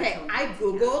least the Okay, I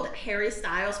googled Harry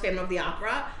Styles Phantom of the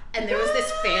Opera, and there was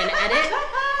this fan edit.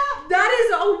 That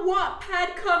is a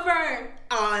Wattpad cover.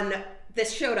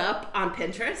 This showed up on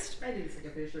Pinterest, I didn't take a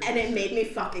picture. and it made me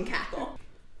fucking cackle. All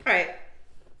right.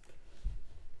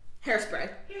 Hairspray.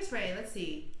 Hairspray. Let's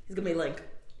see. He's gonna be Link.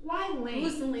 Why Link?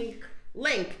 Who's Link?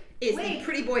 Link is the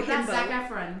pretty boy That's himbo. Zac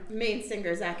Efron. Main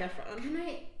singer Zac Efron. Can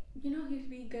I? You know he'd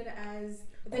be good as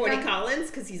Corny Collins,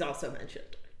 because he's also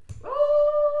mentioned.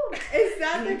 Oh, is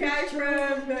that the guy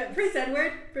from Prince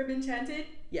Edward from Enchanted?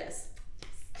 Yes.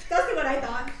 That's what I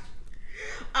thought.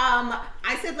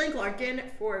 I said Link Larkin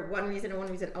for one reason and one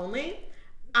reason only.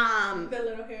 The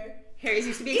little hair. Harry's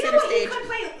used to be You center know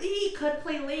what? stage. He could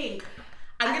play Link.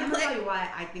 I'm gonna tell you why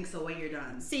I think so when you're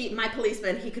done. See, My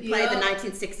Policeman, he could play the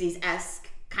 1960s-esque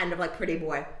kind of like pretty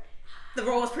boy. The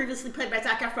role was previously played by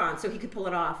Zac Efron, so he could pull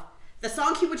it off. The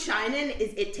song he would shine in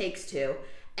is It Takes Two.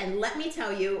 And let me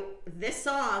tell you, this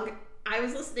song, I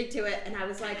was listening to it and I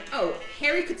was like, oh,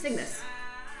 Harry could sing this.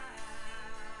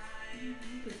 He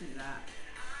could sing that.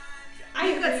 I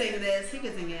He could sing this. He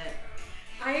could sing it.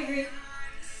 I agree.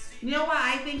 You know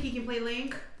why I think he can play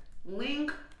Link?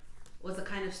 Link was a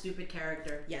kind of stupid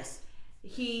character. Yes.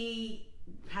 He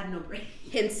had no brain.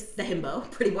 Hence the himbo,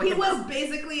 pretty boy He himbo. was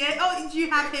basically it. Oh, did you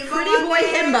have himbo? Pretty on boy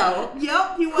there? himbo.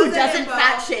 Yep, he was Who a doesn't himbo.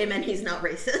 fat shame and he's not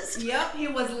racist. Yep, he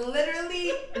was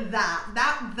literally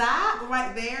that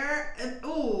right there.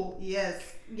 Oh,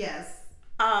 yes.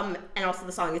 And also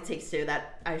the song It Takes Two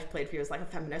that I played for you is like a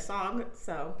feminist song,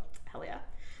 so hell yeah.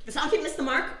 The song can miss the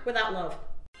mark without love.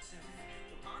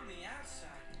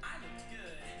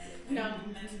 No.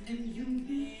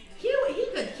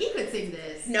 He could sing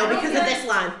this. No, because of this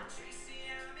line.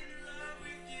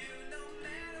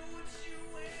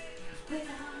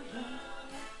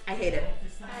 I hate it.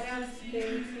 I don't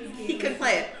think He could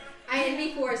play it. I'd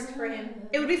be forced for him.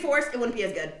 It would be forced, it wouldn't be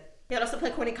as good. He would also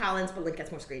play Corny Collins, but Link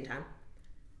gets more screen time.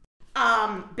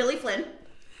 Billy Flynn,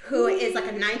 who is like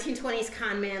a 1920s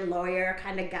con man, lawyer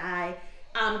kind of guy,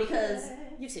 because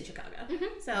you've seen Chicago.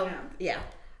 So, yeah.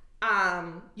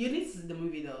 You need to see the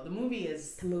movie though. The movie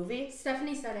is The movie?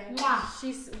 Stephanie said it. Wow.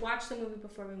 She's watched the movie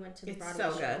before we went to the It's Broadway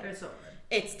so show. good. it's so good.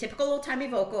 It's typical old-timey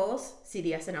vocals, see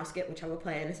the SNL skit, which I will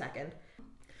play in a second.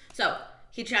 So,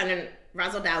 he chimed in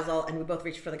Razzle Dazzle, and We Both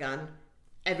Reached for the Gun,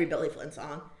 every Billy Flynn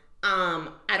song.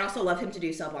 I'd also love him to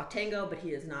do Cell Block Tango, but he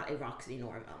is not a Roxy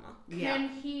nor a Velma. Can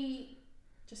he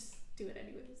just do it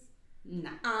anyways? No.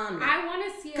 I want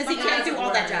to see Because he can't do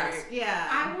all that jazz. Yeah.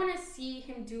 I want to see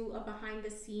him do a behind the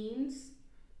scenes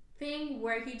thing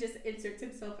where he just inserts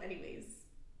himself anyways.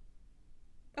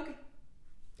 Okay.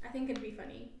 I think it'd be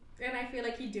funny. And I feel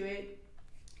like he'd do it.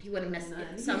 He wouldn't miss None.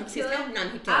 it. Some He'd kill it.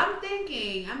 none he'd kill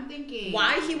it. I'm thinking.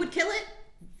 Why he would kill it?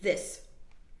 This.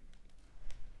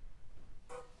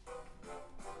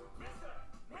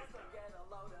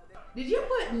 Did you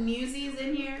put Newsies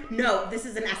in here? No, this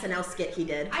is an SNL skit he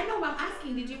did. I know, but I'm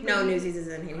asking. Did you? Put No, Newsies is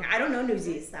in here. I don't know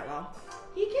Newsies that well.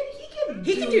 He can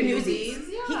He can do Newsies.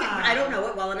 Yeah. He can, I don't know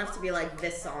it well enough to be like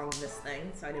this song, this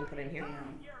thing, so I didn't put it in here.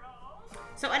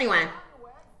 So anyway,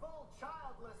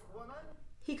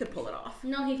 he could pull it off.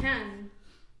 No, he can.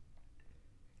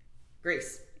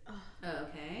 Grease.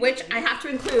 Okay. Which I have to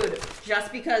include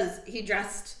just because he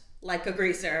dressed like a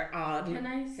greaser on Can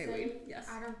I say? Halloween. Yes.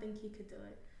 I don't think he could do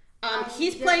it.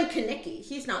 He's playing Kaneki.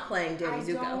 He's not playing Danny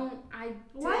Zuko.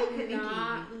 Why do Kaneki?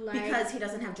 not like. Because he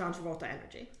doesn't have John Travolta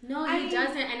energy. No, I he mean,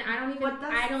 doesn't, and I don't even. but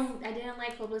that's- I didn't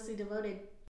like Hopelessly Devoted.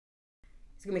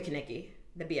 He's gonna be Kaneki,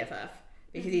 the BFF,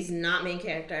 because he's not main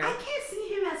character. I can't see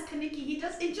him as Kaneki.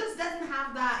 It just doesn't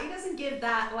have that. It doesn't give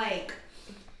that like.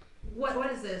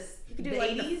 What is this? You could do the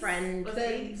like 80s? the friend, Was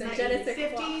The- it 80s? the Not Je ne 80s?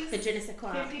 sais quoi. 50s? the Je ne sais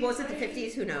quoi. 50s, What was it, the right?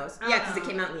 50s? Who knows? Yeah, because it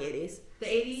came out in the 80s. The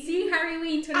 80s? See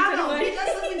Halloween I don't know. 2021. It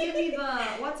just doesn't give me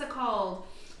the what's it called?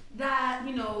 That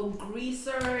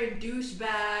greaser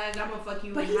douchebag. I'm gonna fuck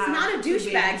you. But in he's half, not a two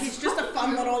douchebag. babies. He's just a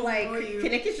fun little like. Or you.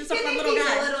 Kaneki's just a fun little Kaneki's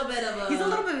guy. a little bit of a. He's a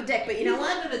little bit of a dick, but you know he's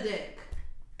what? a little bit of a dick.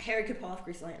 Harry could pull off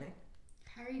Grease Lightning.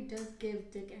 Harry does give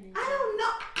dick energy. I don't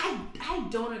know. I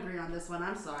don't agree on this one.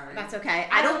 I'm sorry. That's okay.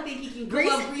 I don't think he can pull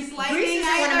Grease. up Grease Lightning. Grease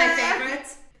is one of my either.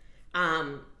 favorites.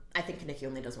 I think Kaneki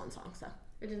only does one song, so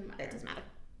It doesn't matter. it doesn't matter.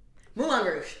 Moulin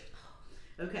Rouge.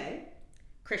 Okay.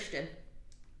 Christian.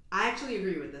 I actually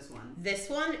agree with this one. This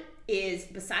one is,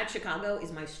 besides Chicago,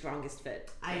 is my strongest fit.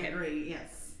 for I him. agree.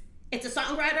 Yes. It's a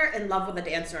songwriter in love with a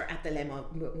dancer at the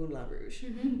Moulin Rouge.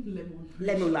 Lemon.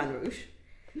 Le Moulin Rouge.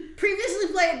 Previously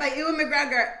played by Ewan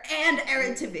McGregor and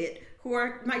Aaron Tveit, who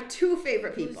are my two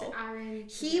favorite people.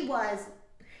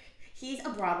 He's a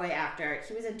Broadway actor.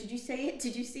 He was in, did you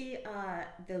see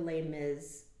the Les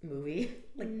Mis movie?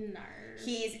 No.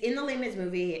 He's in the Les Mis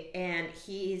movie, and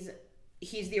he's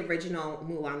the original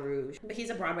Moulin Rouge. But he's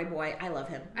a Broadway boy. I love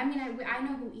him. I mean, I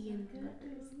know who Ian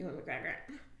is. Ewan McGregor.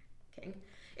 King.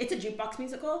 It's a jukebox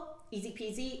musical. Easy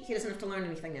peasy. He doesn't have to learn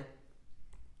anything new.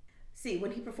 See,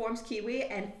 when he performs Kiwi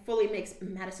and fully makes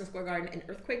Madison Square Garden an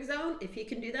earthquake zone, if he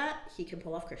can do that, he can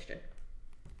pull off Christian.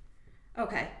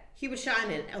 Okay. He was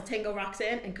shining. El Tango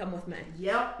Roxanne and Come With Me.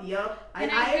 Yep. Can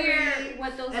I hear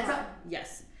what those are?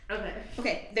 Yes.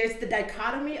 Okay. There's the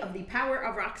dichotomy of the power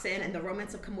of Roxanne and the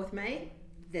romance of Come With Me.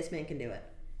 This man can do it.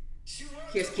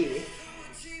 Here's Kiwi.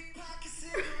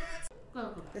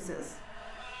 Go. This is.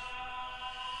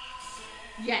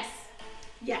 Yes.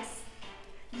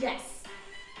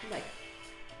 Like.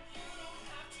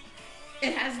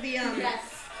 It has the,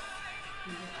 Yes.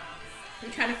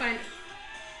 I'm trying to find.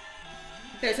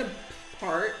 There's a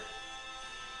part.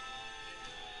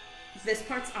 This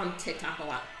part's on TikTok a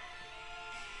lot.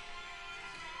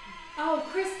 Oh,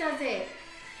 Chris does it.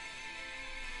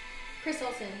 Chris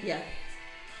Olsen. Yeah.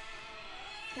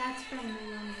 That's from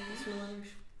Moulin Rouge.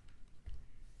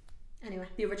 Anyway,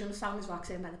 the original song is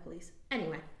Roxanne by the Police.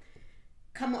 Anyway,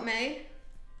 Come What May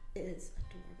is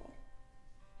adorable.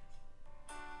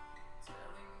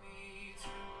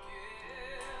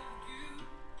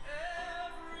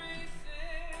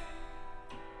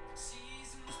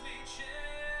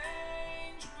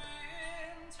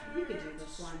 You could do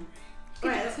this one.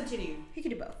 Alright, let's continue. He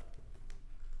could do both.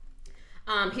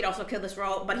 He'd also kill this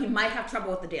role, but he might have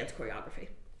trouble with the dance choreography.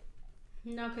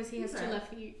 No, because he has two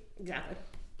left feet. Exactly.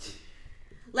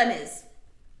 Les Mis.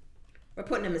 We're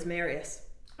putting him as Marius.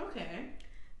 Okay.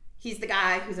 He's the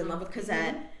guy who's in love with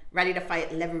Cosette, ready to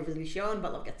fight La Revolution,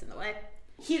 but love gets in the way.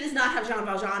 He does not have Jean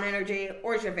Valjean energy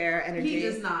or Javert energy. He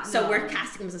does not. So no. we're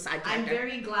casting him as a side character. I'm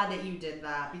very glad that you did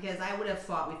that because I would have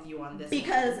fought with you on this.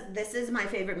 Because this is my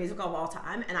favorite musical of all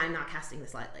time, and I'm not casting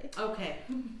this lightly. Okay.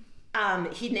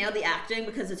 He nailed the acting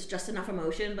because it's just enough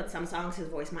emotion, but some songs his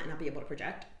voice might not be able to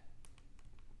project.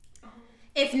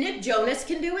 If Nick Jonas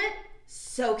can do it,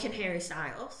 so can Harry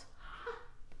Styles.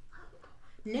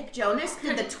 Nick Jonas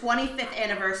did the 25th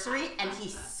anniversary, and he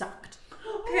sucked.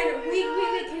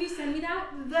 Wait, can you send me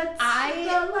that?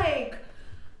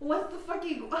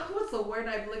 What's the word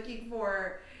I'm looking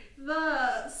for?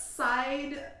 The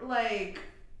side,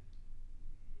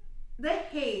 the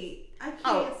hate. I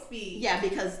can't speak. Yeah,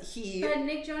 because he... But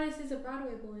Nick Jonas is a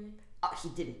Broadway boy. he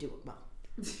didn't do it well.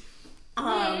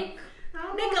 Nick.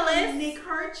 Nicholas. Nick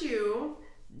hurt you.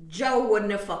 Joe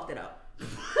wouldn't have fucked it up.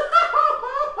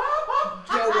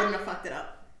 Joe wouldn't have fucked it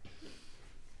up.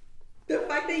 The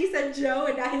fact that you said Joe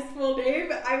and not his full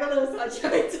name, I really was not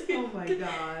trying to. Oh my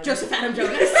god. Joseph Adam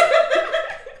Jonas.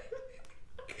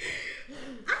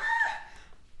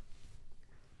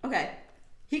 Okay.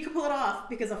 He could pull it off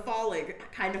because A Falling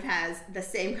kind of has the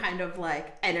same kind of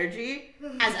energy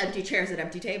as Empty Chairs at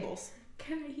Empty Tables.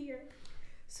 Can I hear?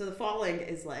 So The Falling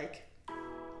is like...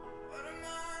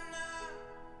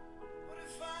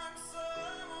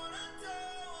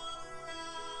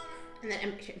 And then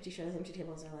Empty Chairs, Empty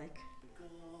Tables are like...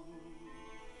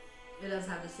 It does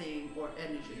have the same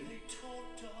energy.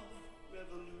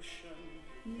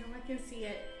 No, I can see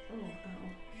it.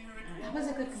 That was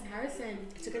a good comparison.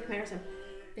 It's a good comparison.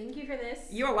 Thank you for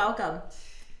this. You're welcome.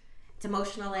 It's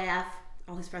emotional AF.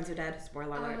 All his friends are dead.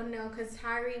 Spoiler alert. Oh no, because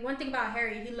Harry, one thing about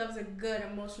Harry, he loves a good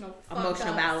emotional ballad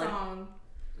song.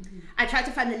 I tried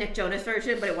to find the Nick Jonas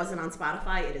version, but it wasn't on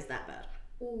Spotify. It is that bad.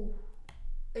 Ooh.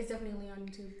 It's definitely on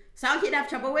YouTube. Song he'd have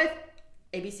trouble with,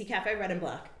 ABC Cafe, Red and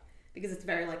Black. Because it's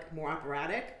very more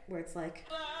operatic, where it's like...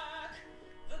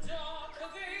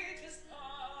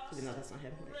 Even though that's not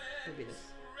him. It would be this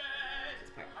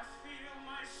part.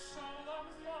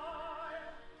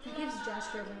 He gives Josh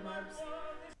Groban vibes.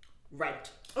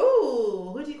 Right.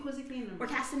 Ooh, who's he playing? We're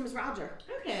casting him as Roger.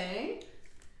 Okay.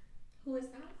 Who is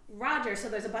that? Roger, so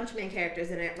there's a bunch of main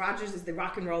characters in it. Rogers is the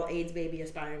rock and roll AIDS baby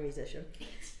aspiring musician.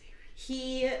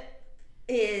 He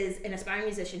is an aspiring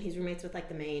musician. He's roommates with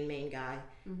the main guy.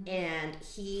 Mm-hmm. And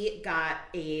he got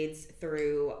AIDS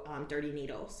through dirty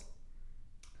needles.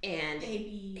 And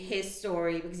his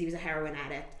story, because he was a heroin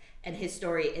addict, and his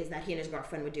story is that he and his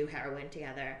girlfriend would do heroin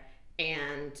together.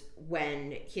 And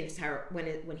when he and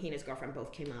his girlfriend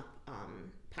both came up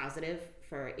positive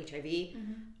for HIV,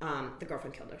 the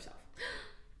girlfriend killed herself.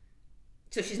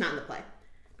 So she's not in the play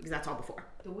because that's all before.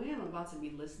 The way I'm about to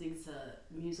be listening to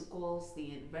musicals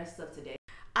the rest of today.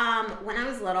 When I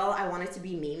was little, I wanted to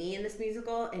be Mimi in this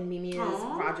musical, and Mimi is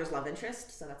Roger's love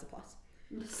interest, so that's a plus.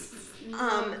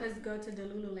 Because go to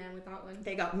Delulu Land without one.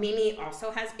 There you go. Mimi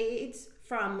also has AIDS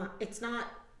from, it's not,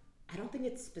 I don't think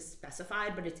it's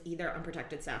specified, but it's either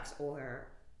unprotected sex or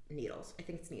needles. I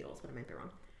think it's needles, but I might be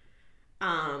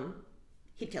wrong.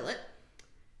 He'd kill it.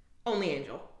 Only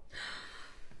Angel.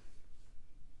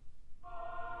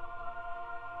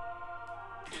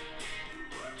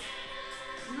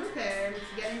 Okay, I'm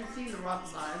just getting to see the rock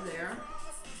vibe there.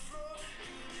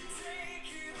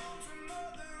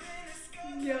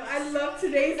 Yo, I love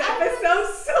today's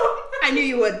episode so much. I knew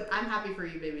you would. I'm happy for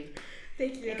you, baby.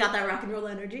 Thank you. You got that rock and roll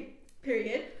energy.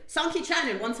 Period. Song Keep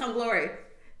Shining, One Song Glory.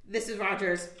 This is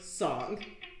Roger's song.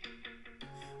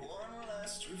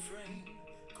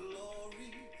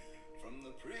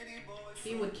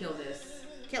 He would kill this.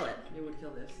 Kill it. He would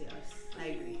kill this, yes. I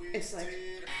agree. It's like...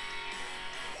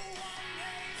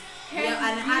 Yeah,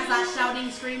 and it has that shouting,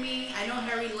 screaming. I know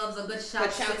Harry loves a good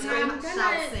shout, shout sing. scream. I'm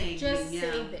gonna just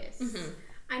say this. Mm-hmm.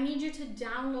 I need you to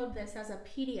download this as a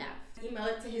PDF. Email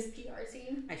it to his PR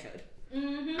team. I should.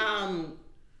 Mm-hmm.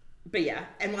 But yeah,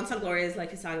 and One Song Glory is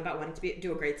like his song about wanting to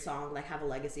do a great song, like have a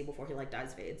legacy before he like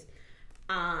dies of AIDS.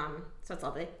 So it's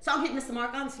lovely. Song he missed the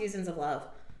mark on, Seasons of Love.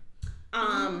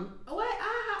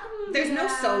 There's no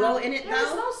solo in it though,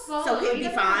 no solo. so he'd be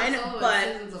fine, but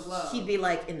of he'd be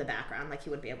like in the background, like he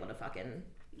would be able to fucking.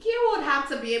 He would have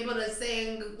to be able to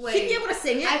sing. Like, he'd be able to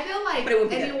sing it. I feel like but it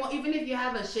wouldn't be even if you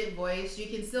have a shit voice, you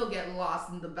can still get lost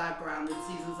in the background in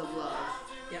Seasons of Love.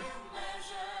 Yeah.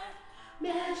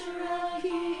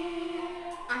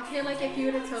 I feel like if you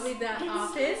would have told me The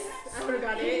Office, I would have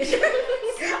got it.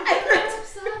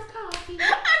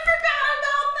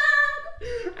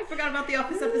 I forgot about the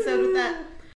Office episode with that.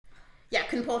 Yeah,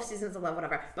 couldn't pull off Seasons of Love,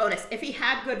 whatever. Bonus, if he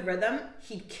had good rhythm,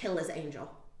 he'd kill his Angel.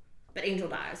 But Angel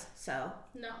dies, so...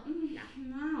 No.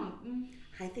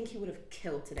 I think he would have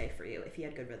killed today for you if he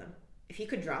had good rhythm. If he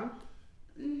could drum...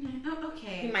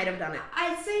 Okay. He might have done it.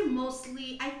 I'd say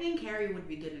mostly, I think Harry would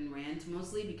be good in Rant,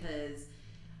 mostly because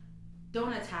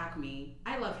Don't Attack Me.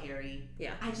 I love Harry.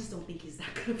 Yeah. I just don't think he's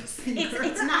that good of a singer.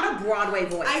 It's not a Broadway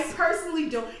voice. I personally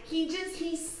don't. He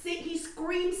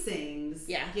scream sings.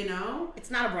 Yeah. You know? It's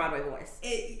not a Broadway voice.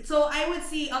 So I would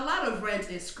see a lot of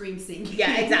Rent is scream singing.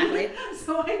 Yeah, exactly.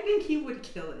 So I think he would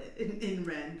kill it in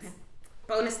Rent.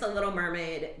 Bonus The Little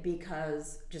Mermaid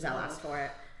because Giselle asked for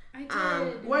it. I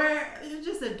did. We're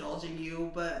just indulging you,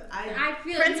 but I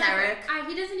feel Prince Eric.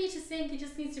 He doesn't need to sing. He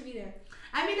just needs to be there.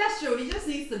 I mean, that's true. He just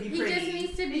needs to be pretty. He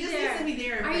just needs to be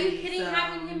there. And Are pretty, you kidding? so.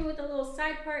 Having him with the little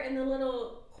side part and the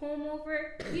little comb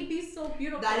over, he'd be so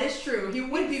beautiful. That is true. He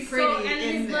would be pretty and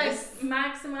in he's this.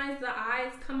 like maximize the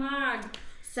eyes. Come on.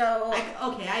 So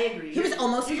Okay, I agree. he was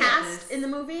almost cast in the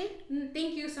movie,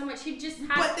 Thank you so much. He just has.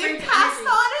 but they Prince passed energy.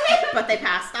 on him. but they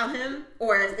passed on him,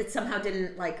 or it somehow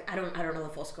didn't like. I don't know the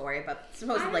full story, but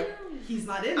supposedly. He's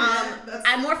not in there.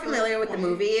 I'm more familiar with the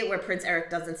movie where Prince Eric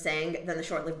doesn't sing than the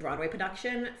short-lived Broadway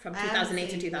production from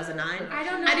 2008 to 2009. I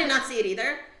don't know. I did not see it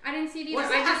either. I didn't see it either. Was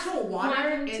there I just actual water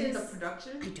wanted in to the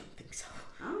production? I don't think so.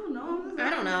 I don't know. I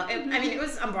don't know. I mean, it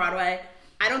was on Broadway.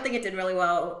 I don't think it did really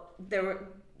well. There were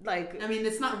like I mean,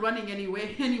 it's not running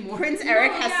anymore. Prince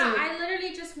Eric has some. I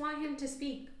literally just want him to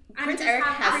speak. Prince Eric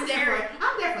has I'm there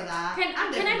for that.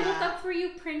 Can I look up for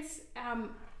you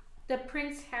the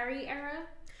Prince Harry era?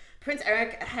 Prince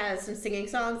Eric has some singing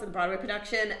songs in the Broadway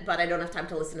production, but I don't have time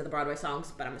to listen to the Broadway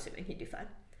songs, but I'm assuming he'd do fine.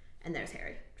 And there's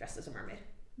Harry, dressed as a mermaid.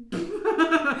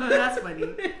 That's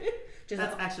funny. Giselle.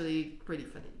 That's actually pretty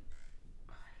funny.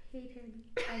 I hate him.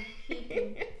 I hate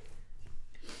him.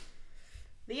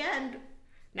 The end.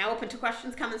 Now open to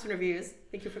questions, comments, and reviews.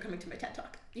 Thank you for coming to my TED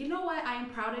Talk. You know what? I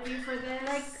am proud of you for this.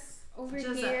 Like, over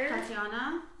Just here.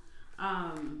 Tatiana.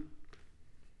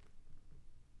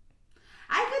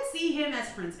 I could see him as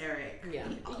Prince Eric. Yeah.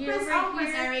 All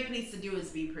Prince Eric needs to do is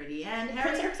be pretty. And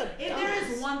Harry, Eric's a if there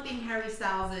is one thing Harry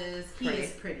Styles is, he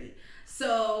is pretty.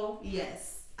 So,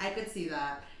 yes, I could see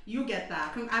that. You get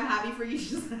that. I'm happy for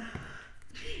you.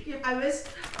 I wish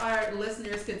our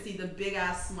listeners could see the big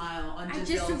ass smile on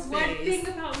Giselle's face. One thing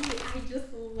about me, I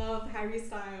just love Harry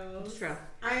Styles. It's true.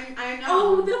 I know.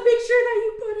 Oh, the picture that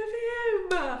you put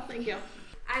of him. Thank you.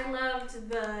 I loved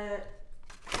the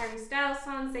Harry Styles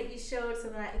songs that you showed so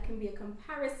that it can be a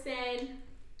comparison.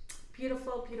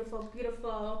 Beautiful, beautiful,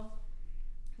 beautiful.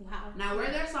 Wow. Now, were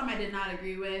there some I did not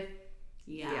agree with?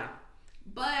 Yeah.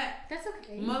 But that's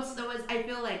okay. I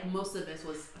feel like most of this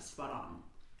was spot on.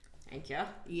 Thank you.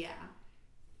 Yeah.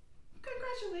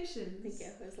 Congratulations. Thank you.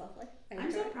 It was lovely.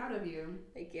 I'm so proud of you.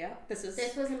 Thank you. This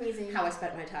was amazing. how I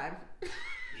spent my time.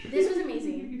 This was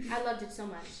amazing. I loved it so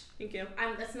much. Thank you.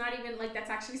 That's not even like that's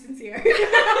actually sincere.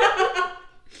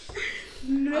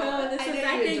 No,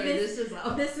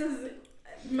 This is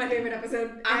my favorite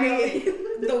episode.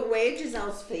 The way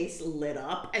Giselle's face lit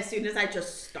up as soon as I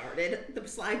just started the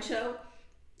slideshow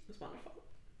was wonderful.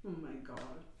 Oh my god.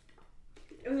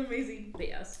 It was amazing. But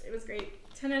yes. It was great.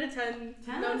 10 out of 10.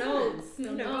 10 no out of notes. 10.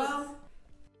 No notes.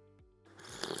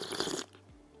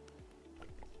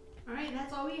 Alright,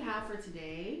 that's all we have for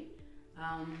today.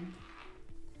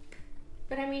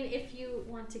 But I mean, if you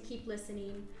want to keep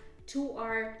listening to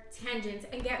our tangents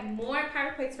and get more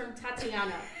PowerPoints from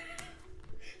Tatiana,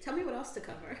 Tell me what else to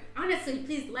cover. honestly,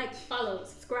 please like, follow,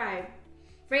 subscribe,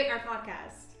 rate our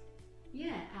podcast.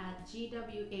 Yeah, at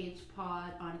GWH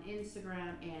Pod on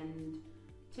Instagram and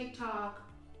TikTok.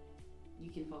 You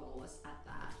can follow us at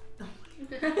that.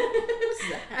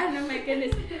 Oh my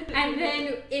goodness. And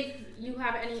then if you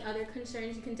have any other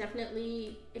concerns, you can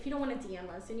definitely, if you don't want to DM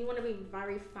us and you want to be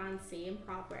very fancy and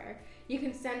proper, you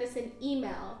can send us an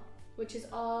email, which is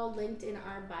all linked in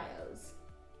our bios.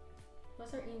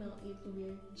 What's our email,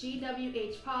 Ethan?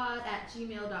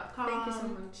 GWHpod@gmail.com. Thank you so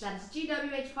much. That's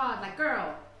GWHpod, like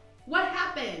girl, what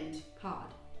happened?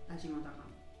 Pod@gmail.com.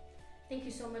 Thank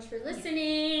you so much for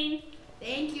listening.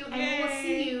 Thank you, and we will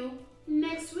see you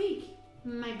next week,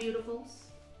 my beautifuls.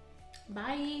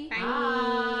 Bye.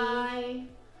 Bye.